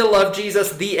gay and still love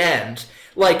Jesus, the end.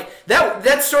 Like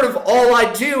that's sort of all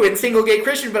I do in Single Gay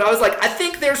Christian, but I was like, I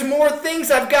think there's more things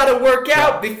I've got to work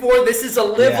out before this is a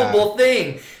livable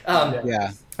thing.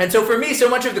 And so for me, so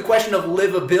much of the question of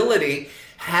livability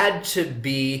had to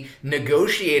be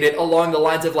negotiated along the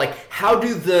lines of like, how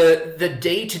do the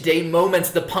day-to-day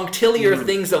moments, the punctiliar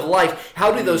things of life,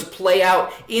 how do those play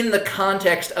out in the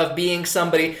context of being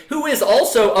somebody who is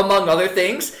also, among other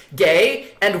things,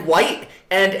 gay and white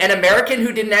and an American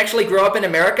who didn't actually grow up in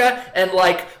America and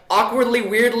like awkwardly,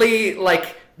 weirdly,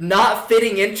 like not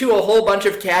fitting into a whole bunch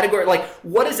of categories. Like,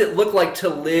 what does it look like to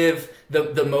live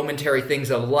the momentary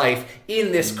things of life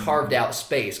in this carved out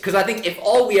space? Because I think if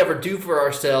all we ever do for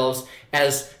ourselves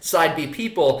as Side B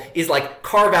people is like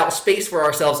carve out space for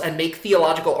ourselves and make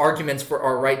theological arguments for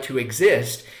our right to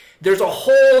exist, there's a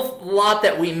whole lot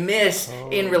that we miss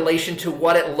in relation to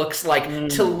what it looks like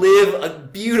to live a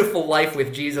beautiful life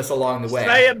with Jesus along the way.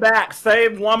 Say it back. Say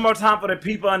it one more time for the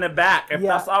people in the back. If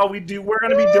that's all we do, we're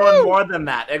going to be doing more than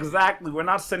that. Exactly. We're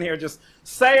not sitting here just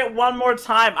say it one more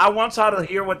time. I want y'all to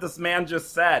hear what this man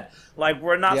just said. Like,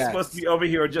 we're not supposed to be over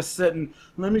here just sitting,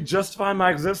 let me justify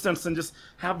my existence and just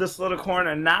have this little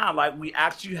corner. Now, like, we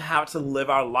actually have to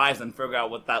live our lives and figure out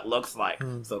what that looks like.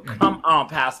 So come on,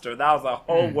 Pastor. That was a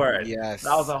whole word. Yes.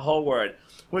 That was a whole word.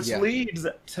 Which leads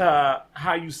to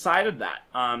how you cited that.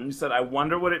 You said, I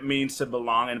wonder what it means to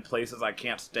belong in places I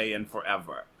can't stay in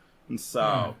forever. And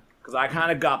so, because I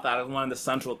kind of got that as one of the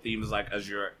central themes, like, as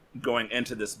you're going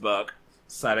into this book,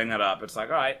 setting it up. It's like,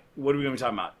 all right, what are we going to be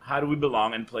talking about? How do we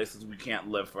belong in places we can't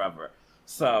live forever?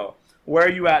 So, where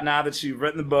are you at now that you've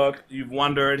written the book, you've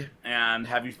wondered, and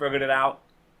have you figured it out?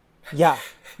 Yeah,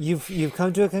 you've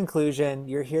come to a conclusion.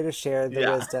 You're here to share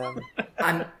the wisdom.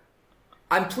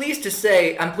 I'm pleased to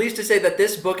say that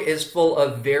this book is full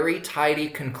of very tidy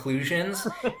conclusions,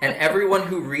 and everyone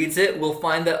who reads it will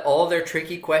find that all their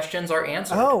tricky questions are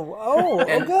answered. Oh,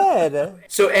 good.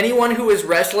 So anyone who is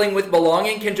wrestling with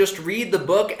belonging can just read the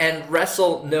book and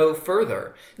wrestle no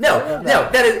further. No,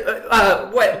 that is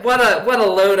what a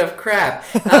load of crap.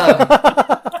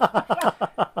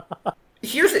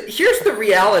 Here's the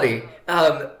reality.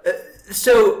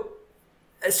 So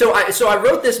I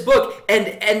wrote this book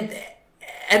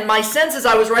and my sense as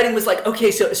I was writing was like, okay,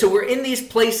 so we're in these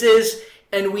places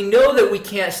and we know that we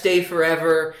can't stay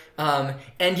forever.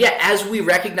 And yet as we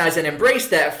recognize and embrace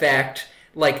that fact,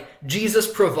 like Jesus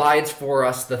provides for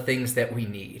us the things that we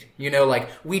need. You know, like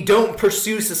we don't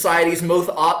pursue society's most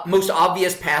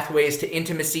obvious pathways to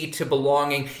intimacy, to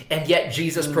belonging, and yet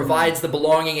Jesus provides the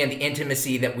belonging and the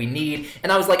intimacy that we need.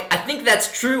 And I was like, I think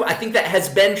that's true. I think that has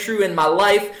been true in my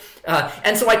life.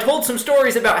 And so I told some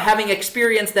stories about having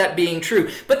experienced that being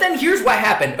true. But then here's what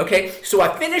happened, okay? So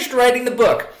I finished writing the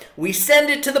book. We send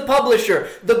it to the publisher.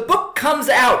 The book comes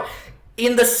out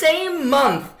in the same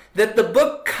month that the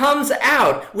book comes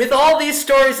out with all these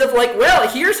stories of like, well,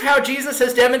 here's how Jesus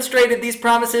has demonstrated these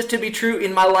promises to be true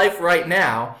in my life right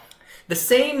now. The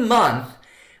same month,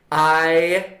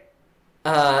 I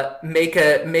make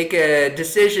a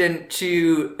decision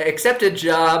to accept a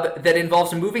job that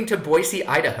involves moving to Boise,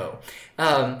 Idaho.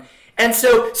 And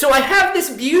so I have this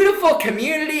beautiful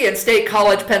community in State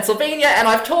College, Pennsylvania, and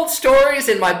I've told stories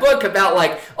in my book about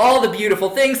like all the beautiful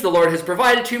things the Lord has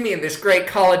provided to me in this great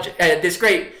college, this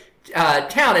great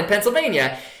town in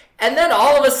Pennsylvania. And then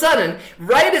all of a sudden,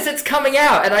 right as it's coming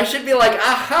out, and I should be like,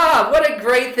 aha, what a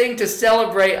great thing to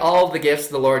celebrate all the gifts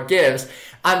the Lord gives,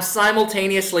 I'm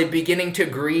simultaneously beginning to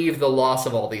grieve the loss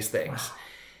of all these things.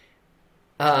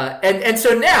 And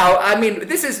so now, I mean,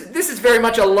 this is very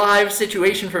much a live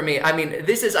situation for me. I mean,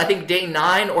 this is, I think, day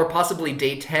 9 or possibly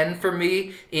day 10 for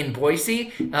me in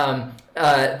Boise.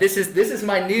 This is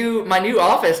my new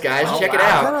office, guys. Check it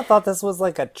out. I kind of thought this was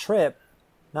like a trip,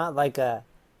 not like a...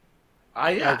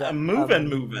 a move.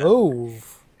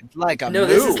 It's like a no, move.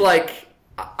 this is like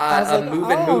a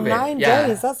move. 9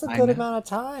 days. That's a good amount of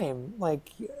time. Like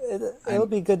it'll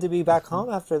be good to be back home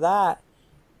after that.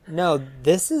 No,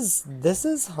 this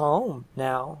is home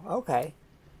now. Okay.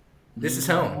 This is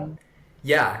home.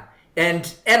 Yeah,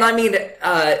 and I mean,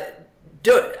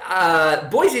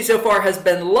 Boise so far has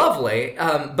been lovely.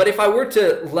 But if I were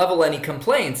to level any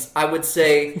complaints, I would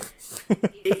say.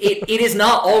 It is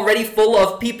not already full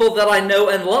of people that I know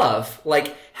and love.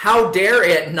 Like, how dare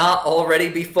it not already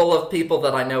be full of people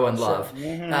that I know and love?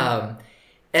 Mm-hmm.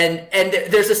 And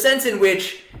there's a sense in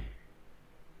which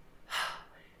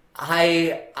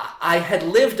I had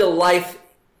lived a life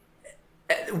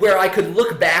where I could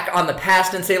look back on the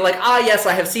past and say, like, yes,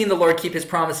 I have seen the Lord keep his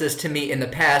promises to me in the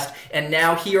past, and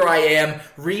now here I am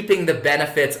reaping the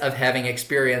benefits of having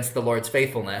experienced the Lord's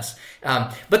faithfulness.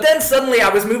 But then suddenly I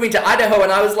was moving to Idaho,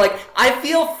 and I was like, I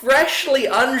feel freshly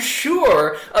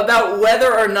unsure about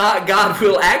whether or not God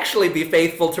will actually be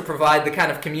faithful to provide the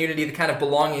kind of community, the kind of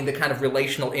belonging, the kind of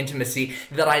relational intimacy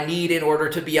that I need in order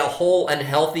to be a whole and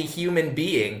healthy human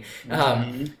being.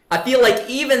 I feel like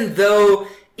even though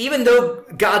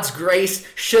God's grace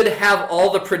should have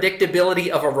all the predictability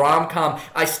of a rom-com,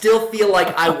 I still feel like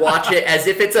I watch it as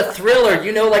if it's a thriller.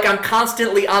 You know, like I'm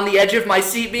constantly on the edge of my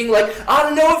seat being like, I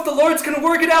don't know if the Lord's going to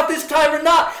work it out this time or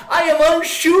not. I am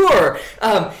unsure.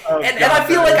 And I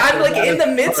feel like I'm like in the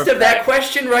midst of that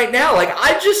question right now. Like,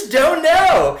 I just don't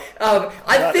know.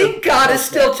 I think God is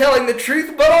still telling the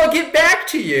truth, but I'll get back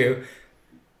to you.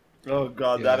 Oh,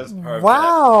 God, that is perfect.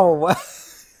 Wow.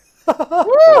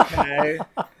 Okay.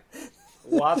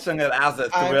 Watching it as a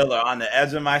thriller on the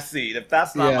edge of my seat. If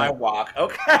that's not my walk,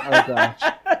 okay. Oh, gosh.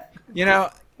 You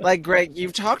know, like, Greg,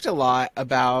 you've talked a lot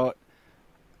about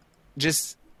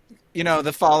just, you know,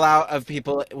 the fallout of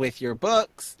people with your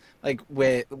books, like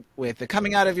with the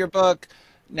coming out of your book,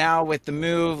 now with the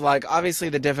move, like obviously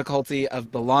the difficulty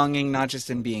of belonging, not just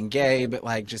in being gay, but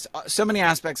like just so many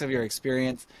aspects of your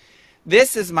experience.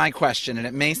 This is my question, and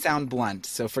it may sound blunt,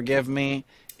 so forgive me.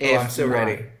 I'm so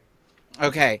ready.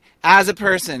 Okay. As a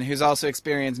person who's also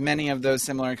experienced many of those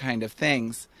similar kind of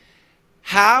things,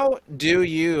 how do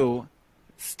you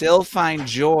still find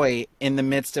joy in the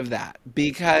midst of that?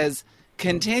 Because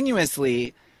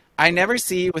continuously, I never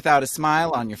see you without a smile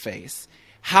on your face.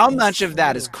 How much of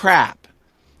that is crap?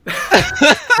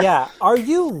 Yeah, are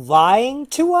you lying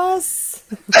to us?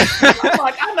 I'm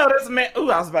like, I know this man. Ooh,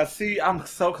 I was about to see. I'm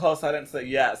so close. I didn't say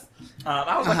yes.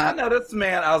 I was like, I know this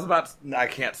man. I was about to. I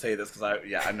can't say this because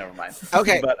I never mind.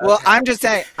 Okay. But, well, I'm just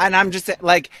saying,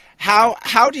 like,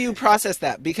 how do you process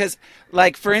that? Because,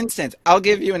 like, for instance, I'll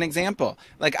give you an example.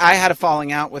 Like, I had a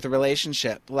falling out with a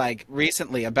relationship, like,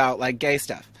 recently about like gay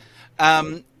stuff,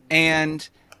 and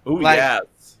ooh, like,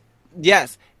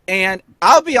 yes. And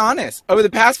I'll be honest, over the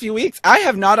past few weeks, I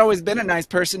have not always been a nice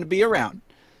person to be around.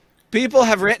 People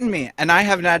have written me, and I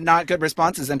have had not good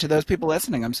responses. And to those people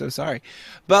listening, I'm so sorry.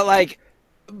 But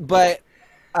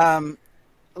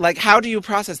how do you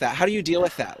process that? How do you deal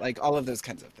with that? Like all of those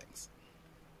kinds of things.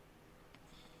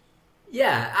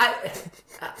 Yeah,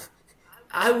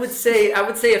 I would say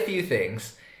a few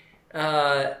things.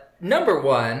 Number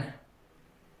one,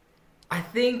 I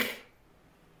think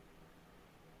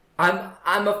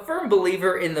I'm a firm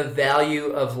believer in the value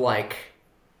of like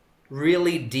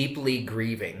really deeply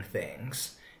grieving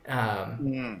things.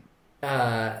 Speaking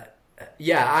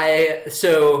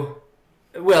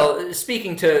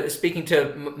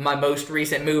to my most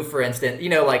recent move, for instance, you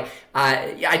know, like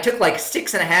I took like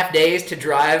 6.5 days to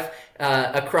drive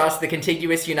across the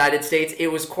contiguous United States. It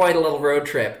was quite a little road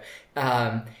trip.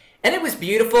 And it was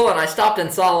beautiful, and I stopped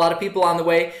and saw a lot of people on the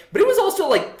way, but it was also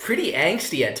like pretty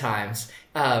angsty at times.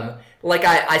 Like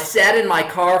I sat in my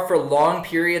car for long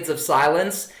periods of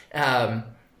silence, and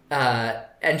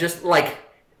just like,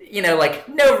 you know, like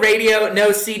no radio, no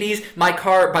CDs. My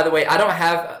car, by the way, I don't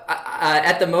have,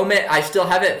 at the moment, I still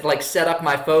haven't like set up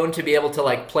my phone to be able to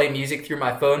like play music through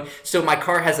my phone. So my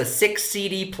car has a 6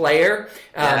 CD player.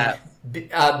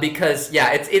 Because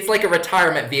it's like a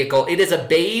retirement vehicle. It is a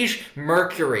beige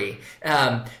Mercury.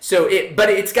 But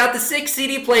it's got the 6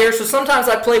 CD player. So sometimes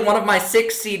I play one of my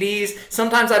 6 CDs.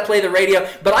 Sometimes I play the radio.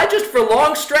 But I just, for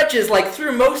long stretches, like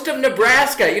through most of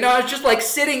Nebraska, you know, I was just like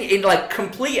sitting in like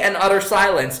complete and utter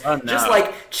silence, just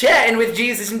like chatting with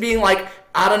Jesus and being like,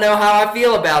 I don't know how I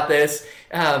feel about this.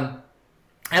 And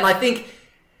I think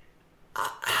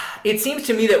it seems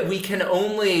to me that we can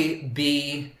only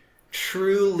be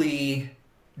truly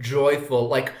joyful,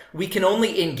 like we can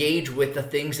only engage with the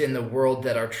things in the world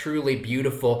that are truly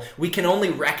beautiful. We can only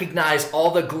recognize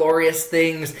all the glorious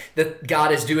things that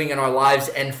God is doing in our lives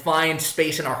and find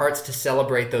space in our hearts to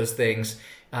celebrate those things,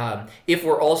 if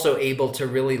we're also able to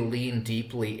really lean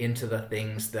deeply into the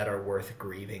things that are worth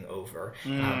grieving over,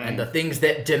 and the things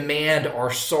that demand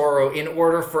our sorrow in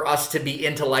order for us to be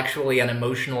intellectually and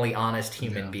emotionally honest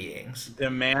human beings.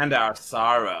 Demand our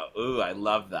sorrow. Ooh, I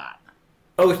love that.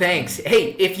 Oh, thanks.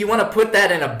 Hey, if you want to put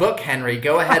that in a book, Henry,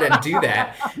 go ahead and do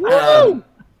that.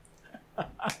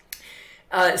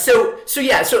 So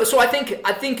I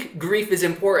think grief is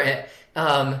important,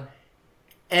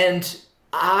 and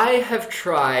I have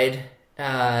tried,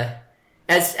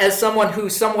 as someone who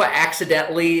somewhat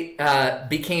accidentally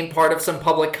became part of some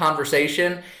public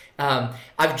conversation,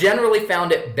 I've generally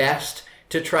found it best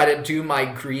to try to do my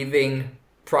grieving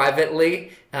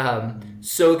privately,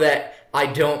 so that I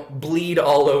don't bleed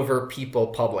all over people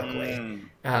publicly.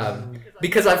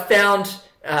 Because I've found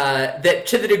that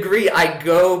to the degree I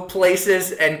go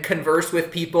places and converse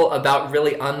with people about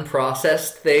really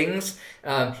unprocessed things,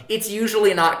 it's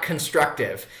usually not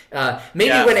constructive.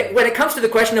 Maybe when it comes to the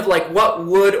question of like what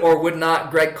would or would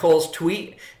not Greg Coles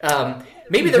tweet,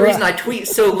 maybe the reason I tweet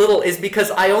so little is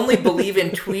because I only believe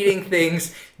in tweeting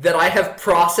things that I have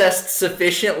processed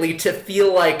sufficiently to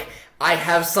feel like I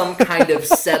have some kind of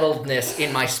settledness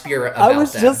in my spirit about I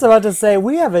was just about to say,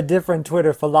 we have a different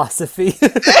Twitter philosophy.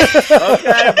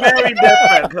 Okay, very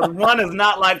different, because one is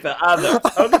not like the other.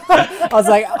 Okay. I was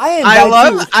like,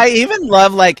 I even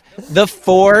love like the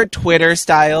 4 Twitter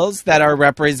styles that are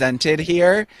represented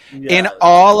here in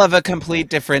all of a complete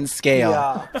different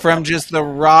scale. From just the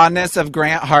rawness of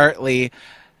Grant Hartley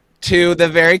to the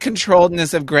very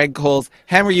controlledness of Greg Coles.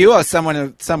 Henry, you are somewhere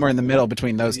in the middle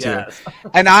between those two.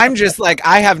 And I'm just like,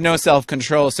 I have no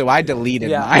self-control, so I deleted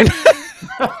mine.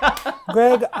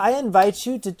 Greg, I invite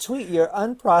you to tweet your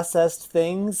unprocessed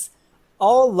things,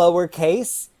 all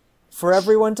lowercase, for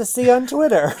everyone to see on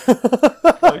Twitter.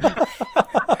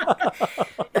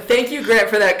 Thank you, Grant,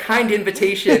 for that kind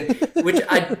invitation, which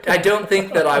I don't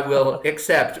think that I will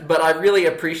accept, but I really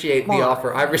appreciate the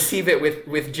offer. I receive it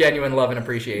with genuine love and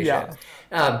appreciation.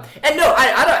 And no,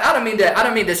 I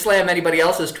don't mean to slam anybody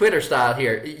else's Twitter style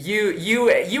here.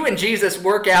 You and Jesus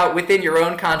work out within your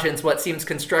own conscience what seems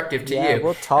constructive to you.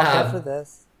 We'll talk after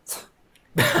this.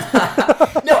 No,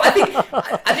 I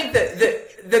think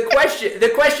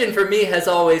the question for me has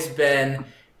always been,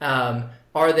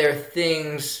 are there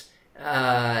things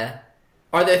that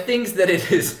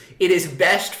it is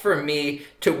best for me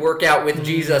to work out with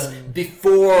Jesus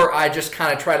before I just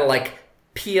kind of try to like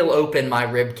peel open my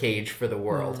rib cage for the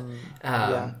world?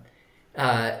 And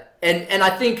I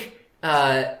think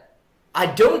I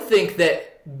don't think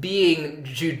that being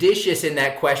judicious in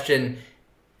that question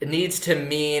needs to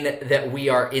mean that we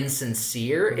are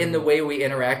insincere in the way we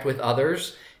interact with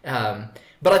others.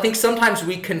 But I think sometimes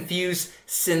we confuse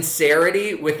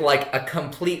sincerity with like a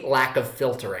complete lack of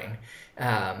filtering.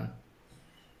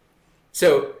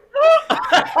 So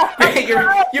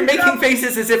you're making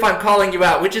faces as if I'm calling you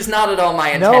out, which is not at all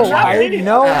my intention.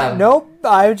 Nope.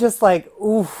 I'm just like,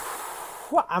 oof.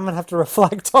 I'm gonna have to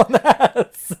reflect on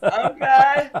that.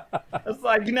 Okay. It's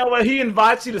like, you know what? He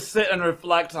invites you to sit and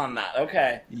reflect on that.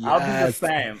 Okay. Yes. I'll do the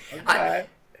same. Okay.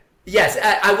 Yes,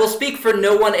 I will speak for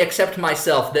no one except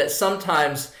myself that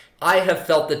sometimes I have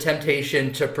felt the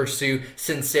temptation to pursue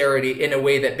sincerity in a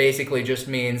way that basically just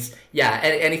means,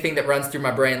 anything that runs through my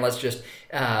brain, let's just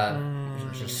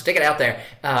stick it out there.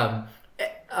 But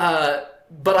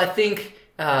I think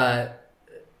I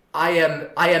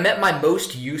am at my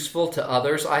most useful to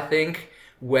others, I think,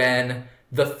 when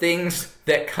the things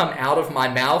that come out of my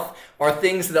mouth are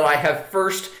things that I have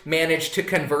first managed to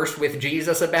converse with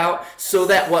Jesus about, so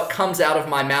that what comes out of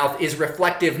my mouth is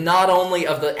reflective not only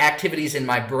of the activities in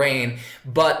my brain,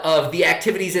 but of the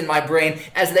activities in my brain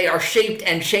as they are shaped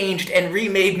and changed and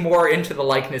remade more into the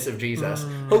likeness of Jesus.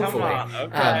 Hopefully.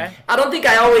 Okay. I don't think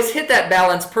I always hit that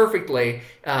balance perfectly,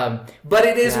 but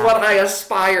it is what I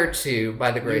aspire to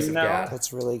by the grace of God.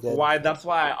 That's really good. That's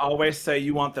why I always say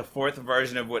you want the 4th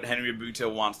version of what Henry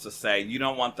Butoh wants to say. You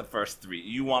don't want the first 3.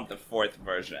 You want the 4th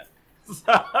version.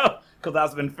 Because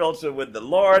that's been filtered with the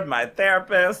Lord, my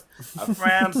therapist, a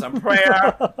friend, some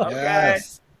prayer. Okay.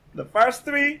 Yes. The first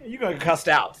 3, you're going to get cussed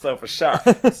out. So for sure.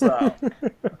 So.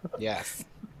 Yes.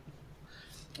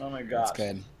 Oh my gosh. That's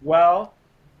good. Well,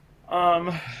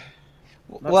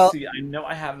 let's see. I know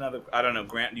I have another. I don't know,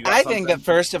 Grant. You got something? Think that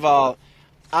first of all,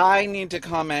 I need to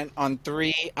comment on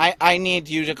 3. I need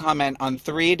you to comment on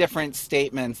 3 different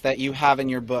statements that you have in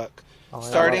your book,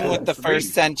 starting with the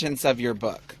first sentence of your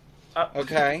book.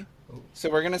 Okay? So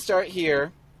we're going to start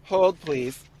here. Hold,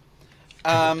 please.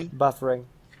 Buffering.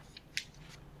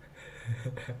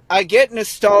 I get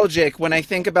nostalgic when I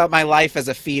think about my life as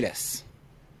a fetus.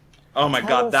 Oh my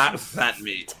God, that sent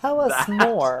me. Tell us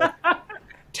more.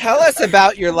 Tell us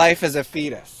about your life as a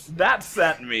fetus. That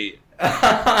sent me. We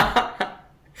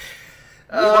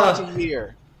want to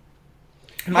hear.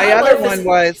 My other one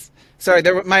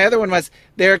was,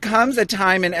 there comes a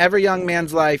time in every young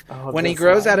man's life when he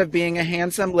grows out of being a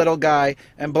handsome little guy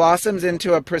and blossoms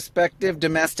into a prospective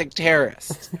domestic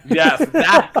terrorist. Yes,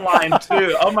 that line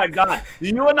too. Oh my God.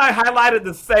 You and I highlighted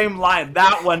the same line.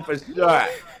 That one for sure.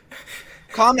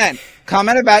 Comment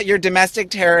about your domestic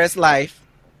terrorist life.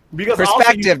 Because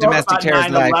prospective domestic terrorist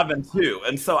life. 9/11 too,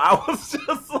 and so I was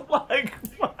just like,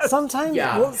 what?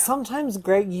 sometimes,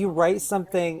 Greg, you write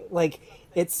something like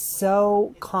it's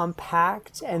so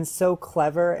compact and so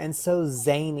clever and so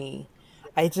zany.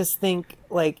 I just think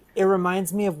like it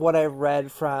reminds me of what I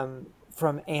read from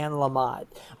Anne Lamott.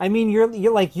 I mean,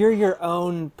 you're your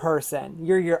own person.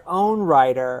 You're your own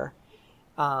writer.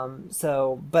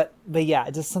 But yeah,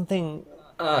 just something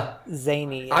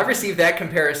zany. I received that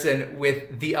comparison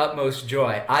with the utmost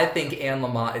joy. I think Anne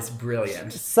Lamott is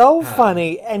brilliant. So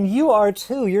funny, and you are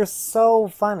too. You're so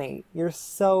funny.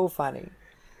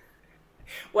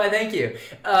 Why, thank you.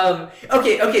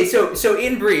 Okay. So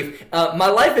in brief, my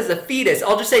life as a fetus.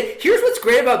 I'll just say, here's what's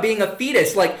great about being a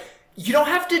fetus. Like, you don't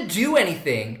have to do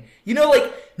anything. You know,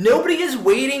 like, nobody is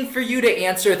waiting for you to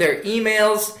answer their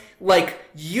emails. Like,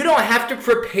 you don't have to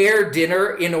prepare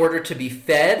dinner in order to be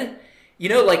fed. You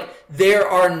know, like, there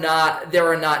are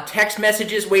not text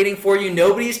messages waiting for you.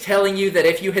 Nobody's telling you that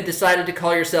if you had decided to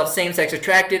call yourself same-sex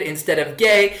attracted instead of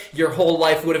gay, your whole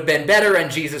life would have been better and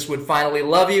Jesus would finally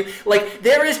love you. Like,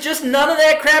 there is just none of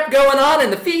that crap going on in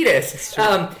the fetus.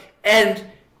 And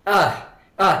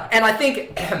I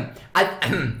think,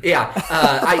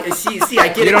 I see. I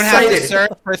get excited. You don't have to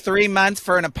search for 3 months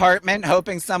for an apartment,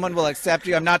 hoping someone will accept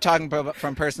you. I'm not talking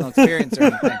from personal experience or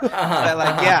anything. But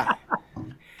like, yeah.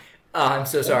 I'm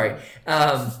so sorry.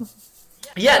 I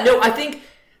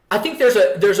think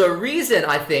there's a reason.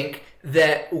 I think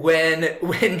that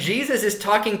when Jesus is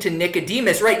talking to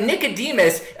Nicodemus, right?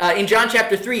 Nicodemus in John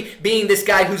chapter 3 being this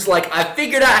guy who's like, I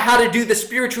figured out how to do the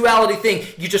spirituality thing.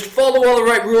 You just follow all the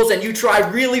right rules and you try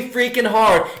really freaking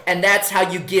hard, and that's how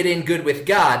you get in good with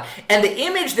God. And the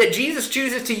image that Jesus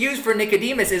chooses to use for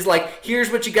Nicodemus is like,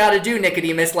 here's what you got to do,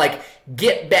 Nicodemus, like,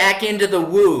 get back into the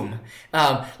womb.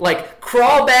 Like,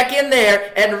 crawl back in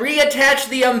there and reattach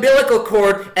the umbilical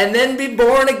cord and then be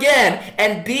born again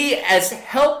and be as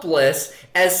helpless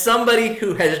as somebody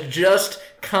who has just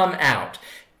come out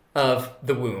of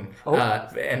the womb.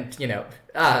 And, you know,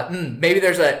 maybe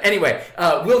there's anyway,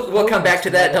 we'll come back to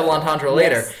that double entendre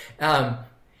later. Yes.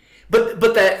 But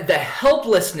the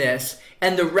helplessness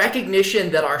and the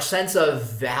recognition that our sense of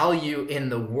value in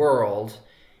the world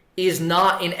is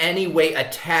not in any way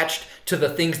attached to the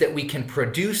things that we can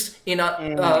produce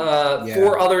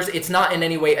for others. It's not in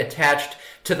any way attached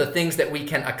to the things that we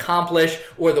can accomplish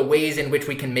or the ways in which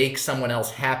we can make someone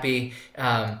else happy.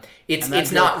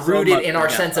 It's not rooted in our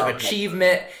sense of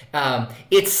achievement.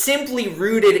 It's simply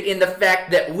rooted in the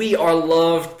fact that we are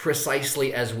loved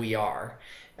precisely as we are.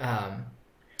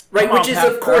 Right, which is,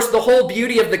 of course, the whole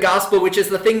beauty of the gospel, which is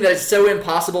the thing that is so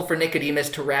impossible for Nicodemus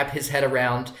to wrap his head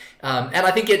around. And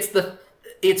I think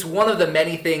it's one of the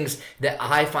many things that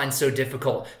I find so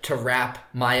difficult to wrap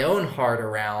my own heart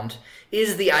around,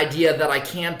 is the idea that I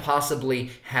can't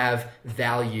possibly have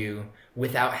value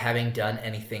without having done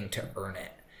anything to earn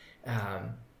it.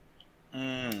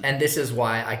 And this is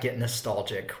why I get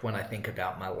nostalgic when I think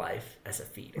about my life as a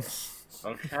fetus.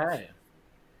 Okay.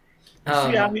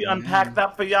 See how we unpacked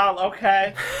that for y'all?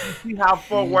 Okay. See how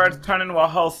 4 words turn into a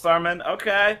whole sermon?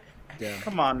 Okay. Yeah.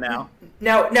 Come on now.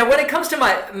 Now, when it comes to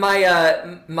my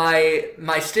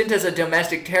stint as a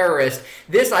domestic terrorist,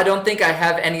 this I don't think I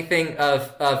have anything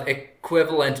of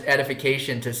equivalent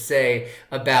edification to say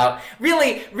about.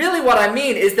 Really what I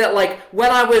mean is that, like,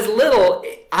 when I was little,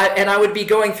 I would be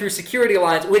going through security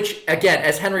lines, which, again,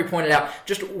 as Henry pointed out,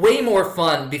 just way more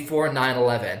fun before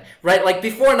 9/11, right? Like,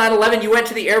 before 9/11, you went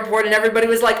to the airport and everybody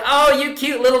was like, oh, you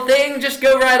cute little thing, just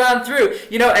go right on through,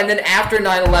 you know? And then after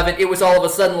 9/11, it was all of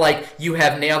a sudden like, you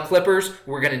have nail clippers,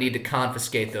 we're going to need to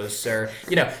confiscate those, sir.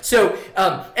 You know, so,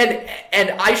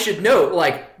 and I should note,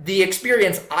 like, the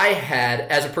experience I had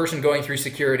as a person going through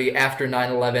security after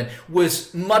 9/11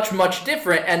 was much, much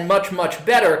different and much, much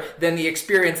better than the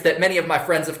experience that many of my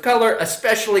friends of color,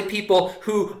 especially people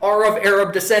who are of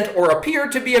Arab descent or appear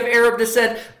to be of Arab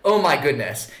descent, oh my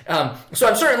goodness. So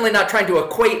I'm certainly not trying to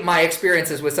equate my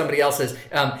experiences with somebody else's,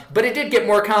 but it did get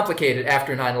more complicated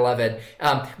after 9/11.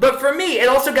 But for me, it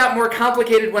also got more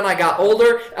complicated when I got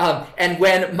older, and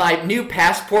when my new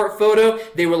passport photo,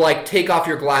 they were like, take off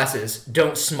your glasses,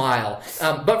 don't smile.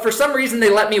 But for some reason, they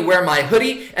let me wear my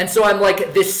hoodie, and so I'm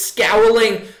like this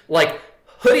scowling, like,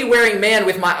 hoodie-wearing man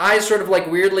with my eyes sort of like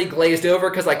weirdly glazed over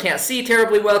because I can't see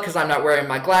terribly well because I'm not wearing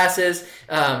my glasses.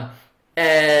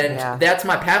 That's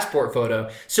my passport photo.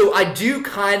 So I do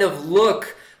kind of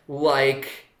look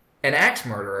like an axe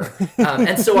murderer.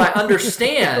 And so I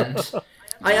understand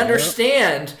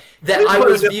that I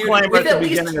was viewed with at the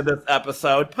beginning of this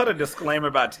episode. Put a disclaimer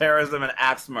about terrorism and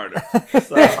axe murder.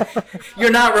 So.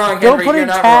 You're not wrong, Henry. Don't put You're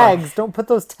not tags. Wrong. Don't put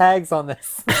those tags on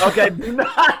this. Okay, do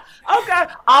not. Okay,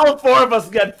 all 4 of us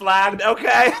get flagged.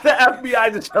 Okay, the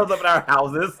FBI just shows up at our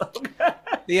houses. Okay.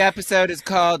 The episode is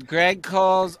called Greg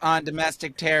Coles on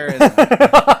Domestic Terrorism.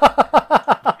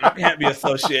 I can't be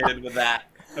associated with that.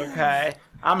 Okay?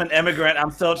 I'm an immigrant. I'm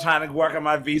still trying to work on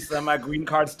my visa and my green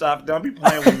card stuff. Don't be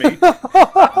playing with me.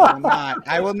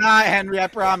 I will not, Henry, I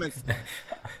promise.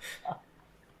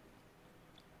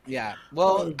 Yeah.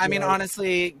 Well, I mean,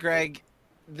 honestly, Greg,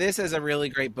 this is a really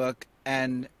great book,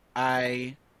 and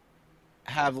I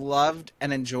have loved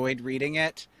and enjoyed reading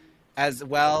it, as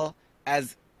well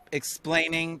as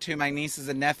explaining to my nieces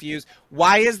and nephews,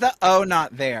 why is the O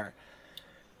not there?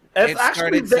 It's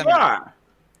actually there.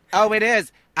 Oh, it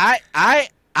is. I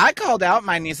called out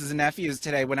my nieces and nephews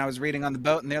today when I was reading on the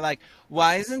boat, and they're like,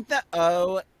 why isn't the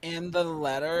O in the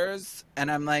letters?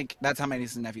 And I'm like, that's how my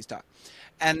nieces and nephews talk.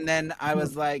 And then I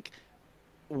was like,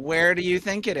 where do you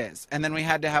think it is? And then we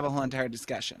had to have a whole entire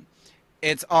discussion.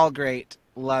 It's all great.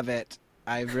 Love it.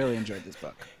 I really enjoyed this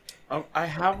book. I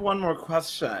have one more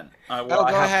question. Go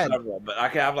I have ahead. several, but I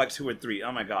can have like 2 or 3.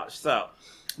 Oh my gosh. So,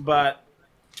 but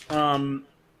in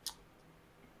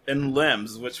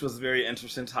Limbs, which was a very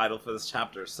interesting title for this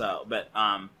chapter. So, but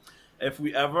if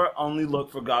we ever only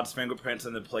look for God's fingerprints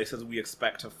in the places we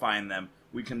expect to find them,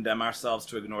 we condemn ourselves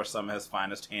to ignore some of his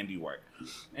finest handiwork.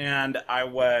 And I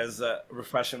was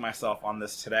refreshing myself on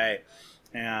this today,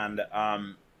 and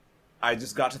I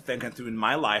just got to thinking through in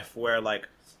my life where, like,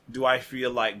 do I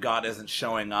feel like God isn't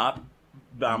showing up?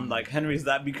 Like, Henry, is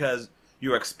that because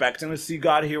you're expecting to see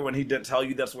God here when he didn't tell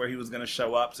you that's where he was going to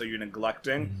show up, so you're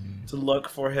neglecting to look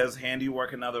for his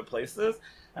handiwork in other places?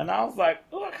 And I was like,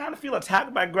 oh, I kind of feel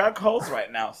attacked by Greg Coles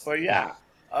right now. So, yeah.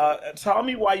 Tell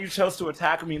me why you chose to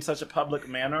attack me in such a public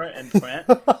manner in print,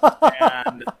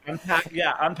 and unpack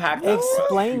that.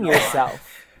 Explain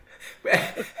yourself.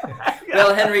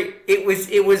 Well, Henry, it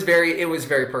was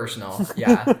very personal.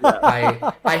 Yeah.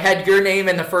 I had your name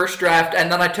in the first draft, and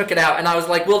then I took it out, and I was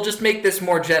like, we'll just make this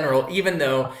more general, even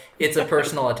though it's a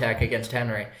personal attack against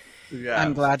Henry. Yeah.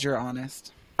 I'm glad you're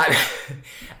honest. I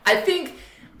think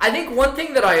one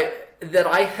thing that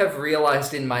I have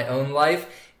realized in my own life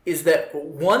is that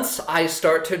once I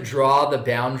start to draw the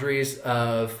boundaries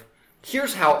of,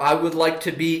 here's how I would like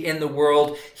to be in the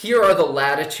world, here are the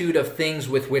latitude of things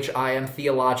with which I am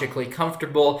theologically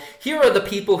comfortable, here are the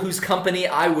people whose company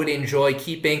I would enjoy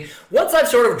keeping. Once I've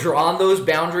sort of drawn those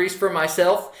boundaries for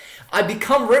myself, I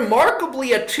become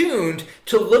remarkably attuned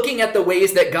to looking at the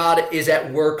ways that God is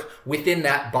at work within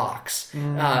that box.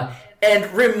 And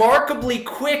remarkably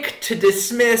quick to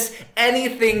dismiss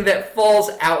anything that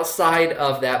falls outside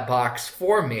of that box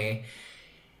for me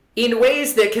in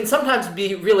ways that can sometimes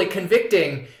be really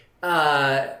convicting.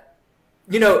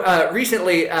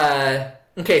 Recently,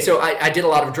 so I did a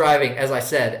lot of driving, as I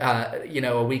said,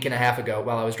 a week and a half ago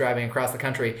while I was driving across the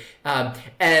country. And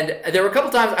there were a couple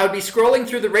times I would be scrolling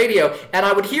through the radio and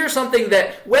I would hear something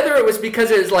that, whether it was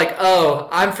because it was like, oh,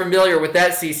 I'm familiar with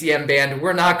that CCM band,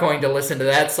 we're not going to listen to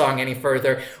that song any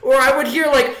further. Or I would hear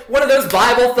like one of those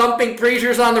Bible thumping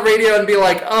preachers on the radio and be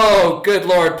like, oh, good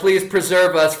Lord, please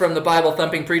preserve us from the Bible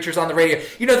thumping preachers on the radio.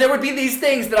 There would be these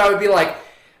things that I would be like,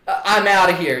 I'm out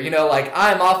of here,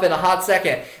 I'm off in a hot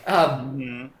second.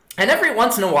 And every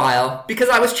once in a while, because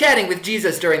I was chatting with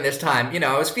Jesus during this time,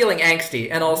 I was feeling angsty,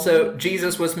 and also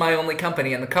Jesus was my only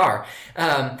company in the car.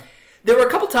 There were a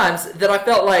couple times that I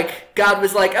felt like God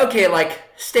was like, okay, like,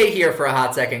 stay here for a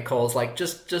hot second, Coles, like,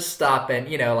 just stop and,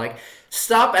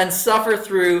 stop and suffer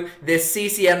through this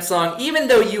CCM song, even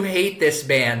though you hate this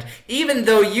band, even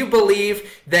though you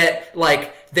believe that,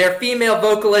 like, their female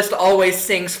vocalist always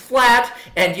sings flat,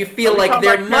 and you feel like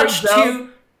they're much too...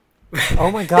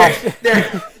 Oh my gosh.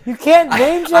 You can't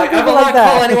name check people like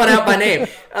that. I will not call anyone out by name.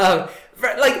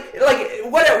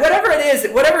 Whatever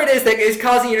it is that is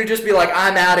causing you to just be like,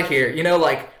 I'm out of here,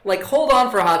 like hold on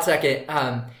for a hot second,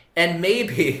 and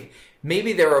maybe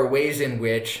there are ways in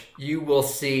which you will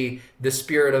see the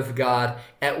Spirit of God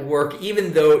at work,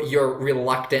 even though you're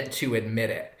reluctant to admit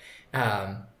it.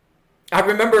 I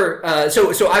remember,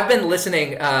 so I've been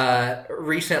listening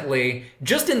recently,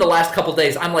 just in the last couple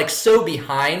days. I'm like so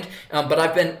behind, but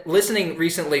I've been listening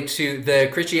recently to the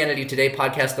Christianity Today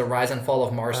podcast, The Rise and Fall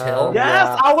of Mars Hill.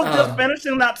 Yes, I was just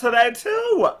finishing that today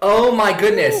too. Oh my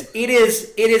goodness. It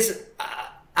is,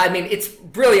 it's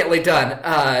brilliantly done.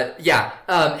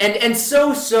 And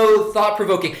so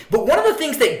thought-provoking. But one of the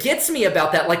things that gets me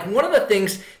about that, like one of the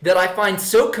things that I find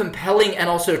so compelling and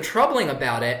also troubling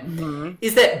about it,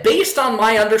 is that based on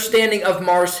my understanding of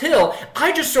Mars Hill,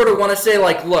 I just sort of want to say,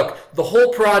 like, look, the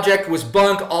whole project was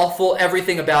bunk, awful,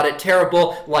 everything about it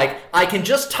terrible. Like, I can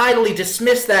just tidily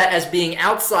dismiss that as being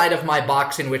outside of my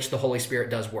box in which the Holy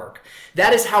Spirit does work.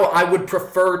 That is how I would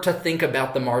prefer to think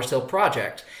about the Mars Hill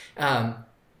project.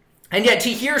 And yet to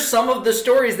hear some of the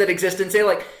stories that exist and say,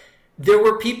 like, there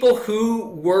were people who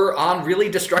were on really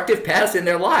destructive paths in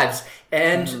their lives,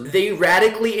 and they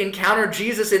radically encountered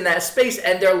Jesus in that space,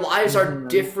 and their lives are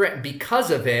different because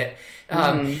of it.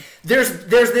 There's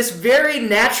this very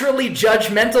naturally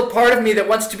judgmental part of me that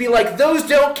wants to be like, those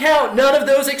don't count. None of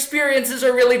those experiences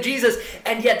are really Jesus.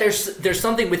 And yet there's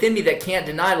something within me that can't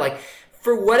deny, like,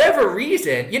 for whatever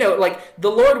reason, like, the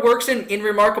Lord works in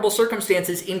remarkable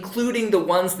circumstances, including the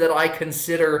ones that I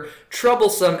consider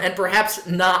troublesome and perhaps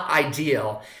not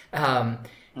ideal. And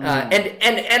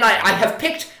I have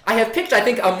picked, I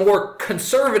think, a more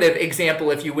conservative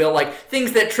example, if you will, like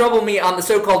things that trouble me on the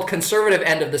so-called conservative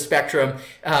end of the spectrum.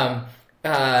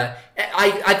 I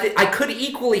could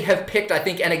equally have picked, I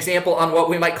think, an example on what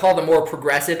we might call the more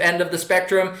progressive end of the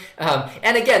spectrum.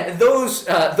 And again,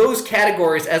 those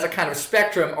categories as a kind of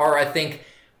spectrum are, I think,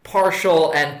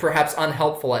 partial and perhaps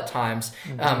unhelpful at times.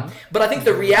 But I think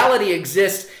the reality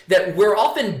exists that we're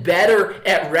often better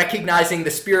at recognizing the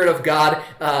Spirit of God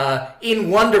in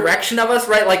one direction of us,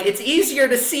 right? Like, it's easier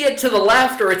to see it to the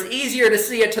left or it's easier to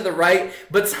see it to the right,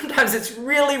 but sometimes it's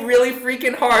really, really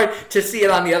freaking hard to see it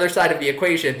on the other side of the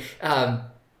equation.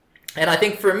 And I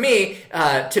think for me,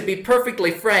 to be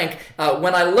perfectly frank,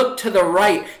 when I look to the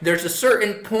right, there's a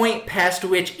certain point past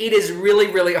which it is really,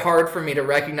 really hard for me to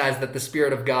recognize that the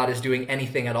Spirit of God is doing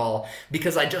anything at all,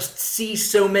 because I just see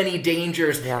so many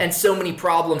dangers and so many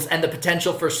problems and the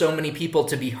potential for so many people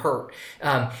to be hurt.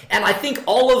 And I think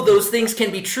all of those things can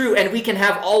be true, and we can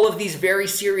have all of these very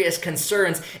serious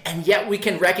concerns, and yet we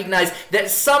can recognize that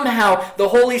somehow the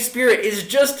Holy Spirit is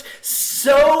just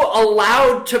so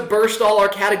allowed to burst all our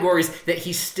categories that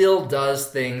he still does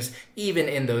things even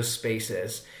in those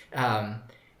spaces. And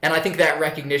I think that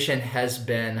recognition has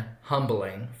been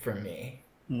humbling for me.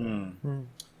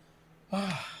 As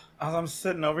I'm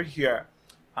sitting over here,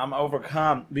 I'm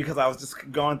overcome because I was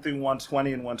just going through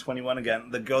 120 and 121 again,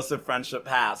 the ghost of friendship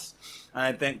past. And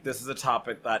I think this is a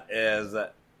topic that is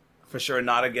for sure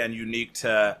not, again, unique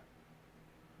to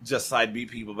just side B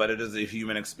people, but it is a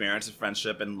human experience of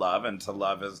friendship and love. And to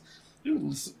love is,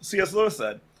 C.S. Lewis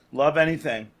said, love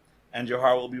anything, and your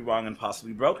heart will be wrong and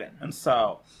possibly broken. And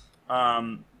so,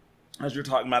 as you're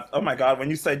talking about, oh my God, when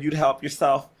you said you'd help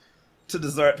yourself to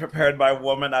dessert prepared by a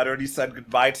woman I'd already said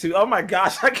goodbye to, oh my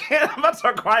gosh, I can't, I'm about to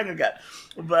start crying again.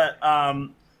 But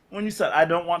when you said, I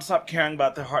don't want to stop caring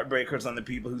about the heartbreakers and the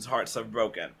people whose hearts have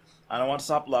broken. I don't want to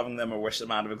stop loving them or wish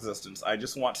them out of existence. I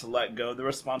just want to let go of the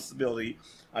responsibility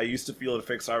I used to feel to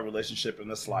fix our relationship in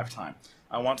this lifetime.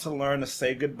 I want to learn to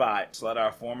say goodbye, to let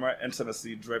our former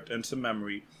intimacy drift into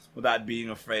memory without being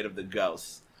afraid of the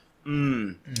ghosts.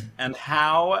 And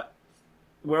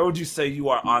where would you say you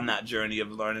are on that journey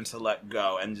of learning to let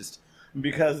go? And just,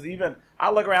 because even,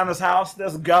 I look around this house,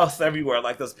 there's ghosts everywhere.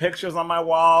 Like, there's pictures on my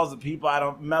walls of people I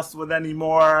don't mess with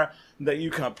anymore that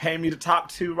you can pay me to talk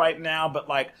to right now. But,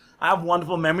 like, I have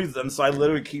wonderful memories of them, so I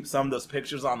literally keep some of those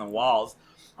pictures on the walls.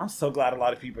 I'm so glad a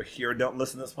lot of people here don't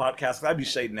listen to this podcast, because I'd be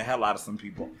shading the hell out of some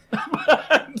people.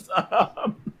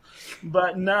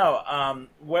 But no,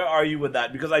 where are you with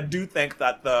that? Because I do think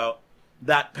that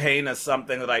that pain is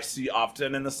something that I see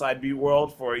often in the side B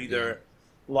world, for either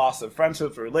loss of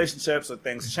friendships or relationships, or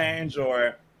things change,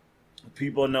 or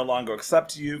people no longer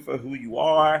accept you for who you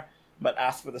are, but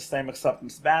ask for the same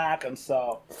acceptance back. And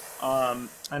so,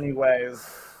 anyways...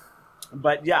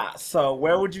 But yeah, so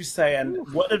where would you say,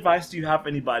 and what advice do you have for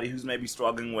anybody who's maybe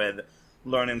struggling with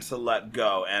learning to let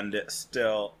go and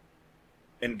still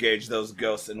engage those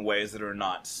ghosts in ways that are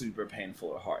not super painful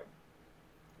or hard?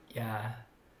 Yeah.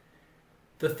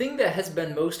 The thing that has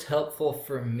been most helpful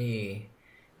for me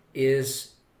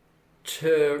is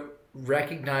to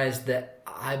recognize that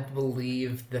I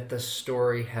believe that the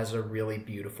story has a really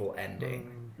beautiful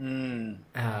ending.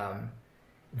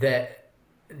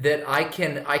 That I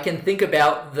can think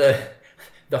about the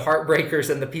heartbreakers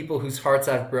and the people whose hearts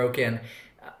I've broken,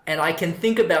 and I can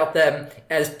think about them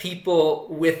as people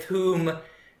with whom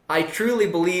I truly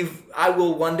believe I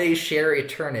will one day share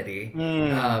eternity.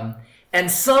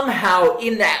 And somehow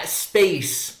in that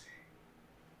space,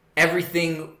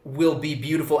 everything will be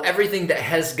beautiful. Everything that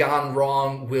has gone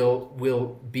wrong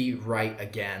will be right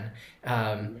again.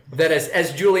 That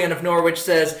as Julian of Norwich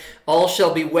says, all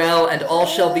shall be well, and all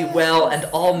shall be well, and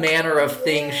all manner of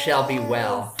things shall be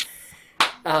well.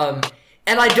 And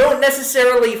I don't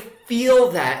necessarily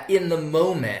feel that in the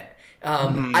moment.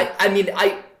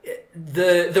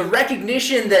 The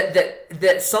recognition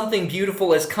that something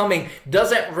beautiful is coming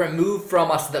doesn't remove from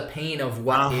us the pain of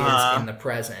what is in the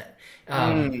present.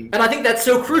 And I think that's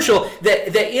so crucial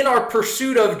that in our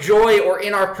pursuit of joy or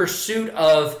in our pursuit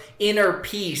of inner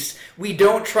peace, we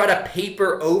don't try to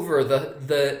paper over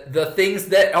the things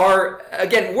that are,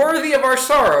 again, worthy of our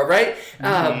sorrow, right?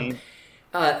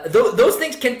 Those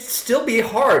things can still be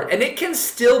hard, and it can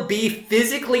still be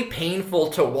physically painful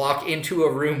to walk into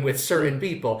a room with certain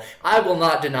people. I will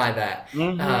not deny that.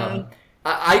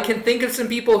 I can think of some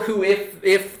people who,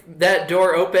 if that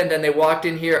door opened and they walked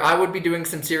in here, I would be doing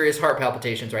some serious heart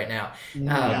palpitations right now.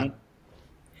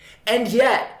 And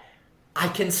yet, I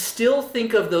can still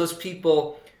think of those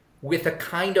people with a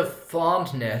kind of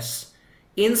fondness,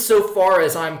 insofar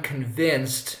as I'm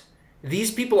convinced these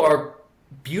people are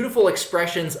beautiful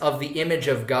expressions of the image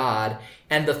of God,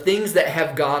 and the things that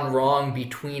have gone wrong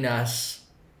between us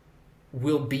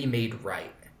will be made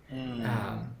right.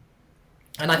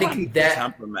 And I think that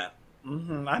temperament.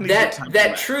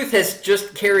 that truth has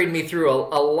just carried me through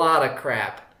a lot of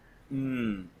crap.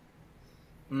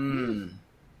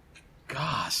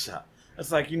 Gosh,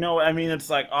 it's like, I mean, it's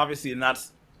like, obviously, and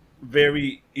that's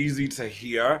very easy to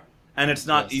hear, and it's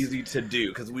not easy to do,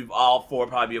 because we've all four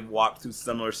probably have walked through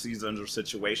similar seasons or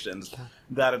situations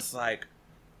that it's like,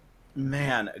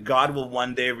 man, God will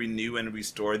one day renew and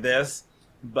restore this,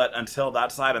 but until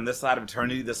that side and this side of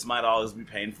eternity, this might always be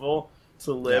painful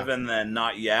to live and then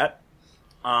not yet.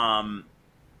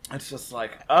 It's just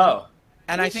like,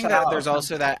 and I think that there's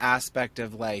also that aspect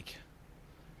of like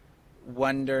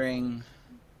wondering,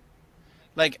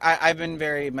 like I've been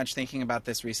very much thinking about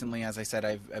this recently. As I said,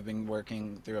 I've been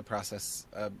working through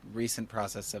a recent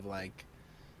process of like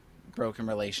broken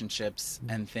relationships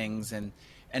and things,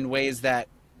 and ways that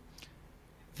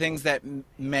things that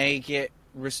may get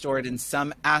restored in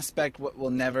some aspect, what will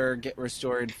never get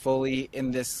restored fully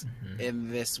in this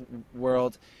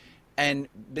world, and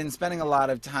been spending a lot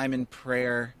of time in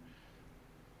prayer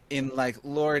in like,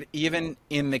 Lord, even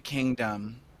in the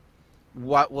kingdom,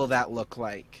 what will that look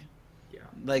like?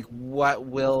 Like, what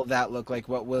will that look like?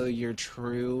 What will your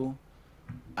true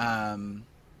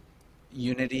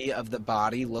unity of the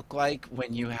body look like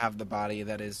when you have the body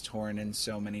that is torn in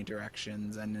so many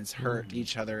directions and has hurt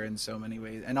each other in so many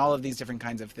ways, and all of these different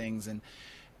kinds of things,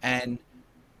 and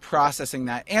processing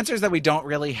that, answers that we don't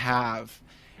really have,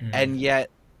 and yet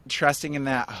trusting in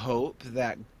that hope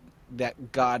that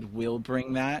God will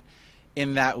bring that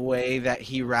in that way, that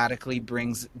he radically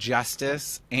brings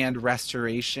justice and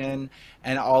restoration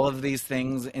and all of these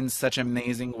things in such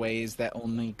amazing ways that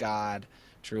only God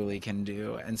truly can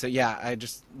do. And so, I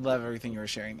just love everything you were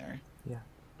sharing there.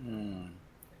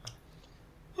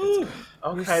 Okay,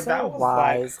 You're so that was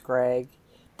wise, Greg.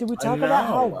 Did we talk about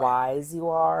how wise you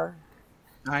are?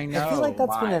 I know. I feel like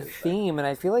that's been a theme, and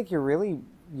I feel like you really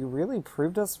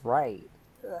proved us right.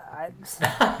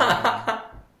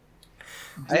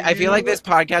 I feel like this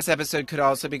podcast episode could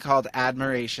also be called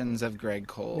Admirations of Greg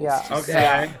Coles. Yeah.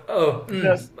 Okay.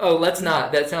 Let's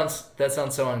not. That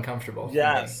sounds so uncomfortable.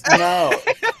 Yes. No.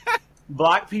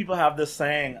 Black people have this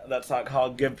saying that's like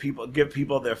called give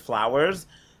people their flowers.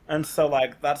 And so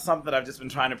like that's something I've just been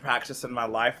trying to practice in my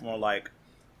life more, like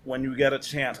when you get a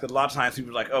chance, because a lot of times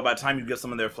people are like, by the time you give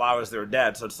someone their flowers, they're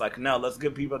dead. So it's like, no, let's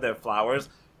give people their flowers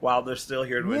while they're still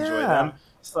here to enjoy them.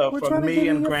 So for me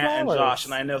and Grant and Josh,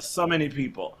 and I know so many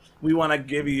people, we want to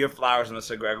give you your flowers,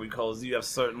 Mr. Gregory Coles. You have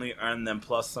certainly earned them,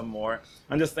 plus some more.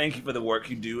 And just thank you for the work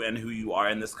you do and who you are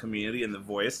in this community and the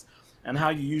voice and how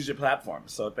you use your platform.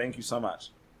 So thank you so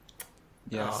much.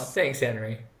 Yes. Thanks,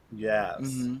 Henry.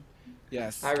 Yes.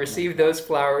 Yes. I received those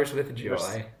flowers with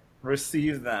joy.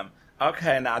 Receive them.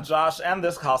 Okay, now Josh, end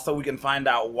this call so we can find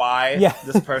out why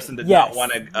this person did not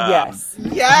want to. Yes.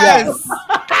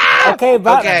 Okay,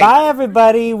 bye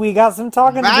everybody. We got some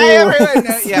talking to do. Everyone.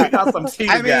 We got some tea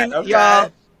to get. Okay.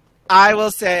 Y'all, I will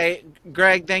say,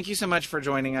 Greg, thank you so much for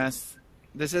joining us.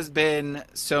 This has been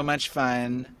so much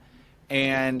fun,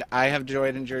 and I have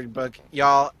enjoyed the book.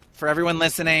 Y'all, for everyone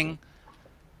listening,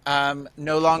 No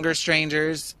Longer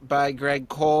Strangers by Greg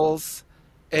Coles.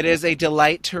 It is a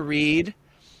delight to read.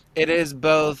 It is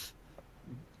both,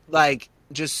 like,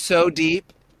 just so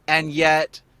deep and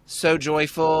yet so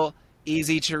joyful,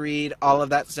 easy to read, all of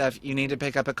that stuff. You need to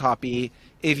pick up a copy.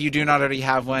 If you do not already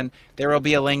have one, there will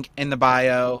be a link in the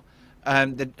bio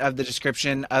of the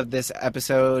description of this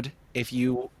episode if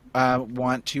you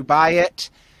want to buy it.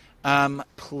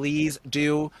 Please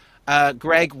do.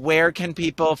 Greg, where can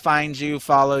people find you,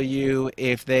 follow you,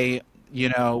 if they,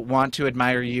 want to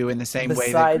admire you in the same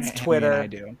way that Twitter. and I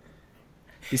do?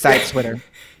 besides Twitter.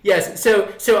 Yes,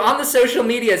 so on the social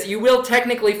medias, you will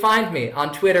technically find me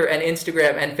on Twitter and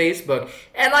Instagram and Facebook,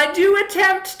 and I do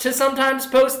attempt to sometimes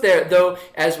post there, though,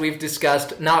 as we've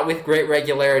discussed, not with great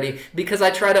regularity, because I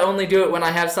try to only do it when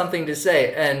I have something to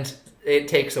say, and it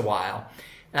takes a while.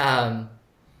 But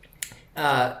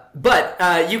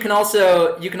you can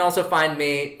also find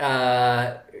me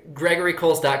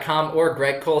GregoryColes.com or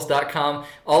GregColes.com.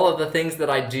 All of the things that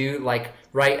I do, like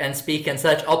write and speak and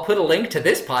such, I'll put a link to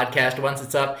this podcast once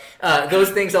it's up.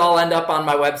 Those things all end up on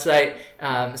my website,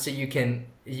 so you can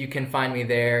find me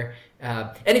there.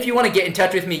 And if you want to get in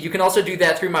touch with me, you can also do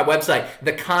that through my website.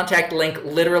 The contact link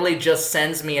literally just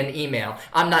sends me an email.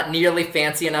 I'm not nearly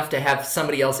fancy enough to have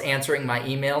somebody else answering my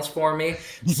emails for me.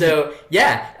 So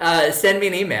yeah, send me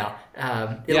an email.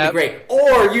 It'll be great.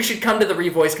 Or you should come to the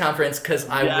Revoice conference, because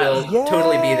I will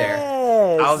totally be there.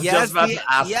 I was just about to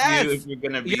ask you if you're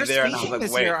going to be there, and I was like,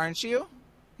 this wait. year, aren't you?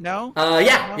 No?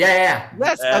 Yeah.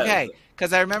 Yes, okay.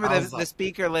 Because I remember the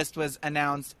speaker list was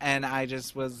announced, and I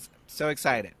just was so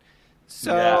excited.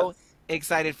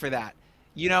 Excited for that.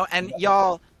 And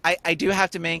y'all, I do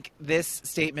have to make this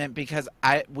statement, because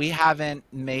we haven't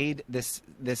made this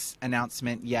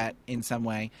announcement yet in some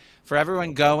way. For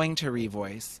everyone going to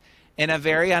Revoice, in a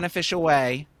very unofficial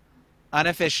way,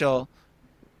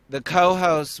 the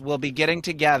co-hosts will be getting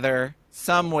together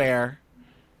somewhere.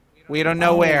 We don't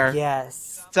know where.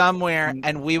 Yes. Somewhere,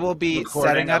 and we will be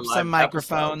setting up some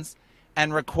microphones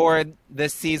and record the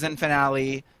season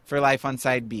finale for Life on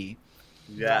Side B.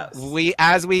 Yes.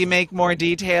 As we make more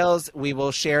details, we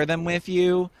will share them with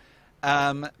you.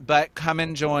 But come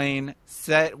and join.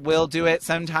 We'll do it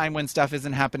sometime when stuff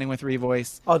isn't happening with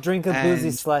Revoice. I'll drink a boozy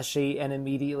slushy and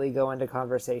immediately go into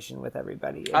conversation with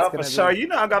everybody.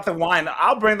 Sorry, I got the wine.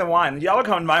 I'll bring the wine. Y'all are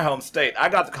coming to my home state. I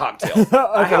got the cocktail.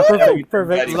 Okay,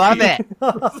 perfect. Love it.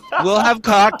 We'll have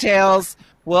cocktails.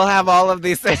 We'll have all of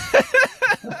these things.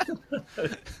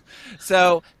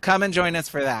 So come and join us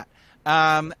for that.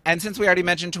 And since we already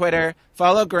mentioned Twitter,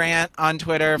 follow Grant on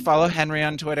Twitter, follow Henry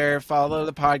on Twitter, follow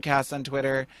the podcast on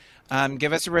Twitter.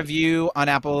 Give us a review on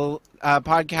Apple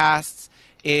Podcasts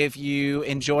if you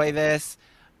enjoy this.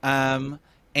 And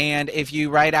if you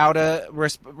write out a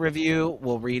review,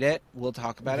 we'll read it. We'll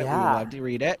talk about it. Yeah. We would love to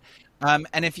read it.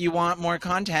 And if you want more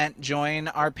content, join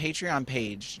our Patreon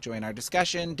page. Join our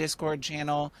discussion, Discord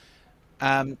channel.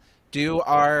 Do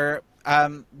our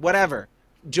whatever.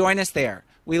 Join us there.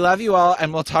 We love you all,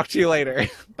 and we'll talk to you later.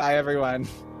 Bye, everyone.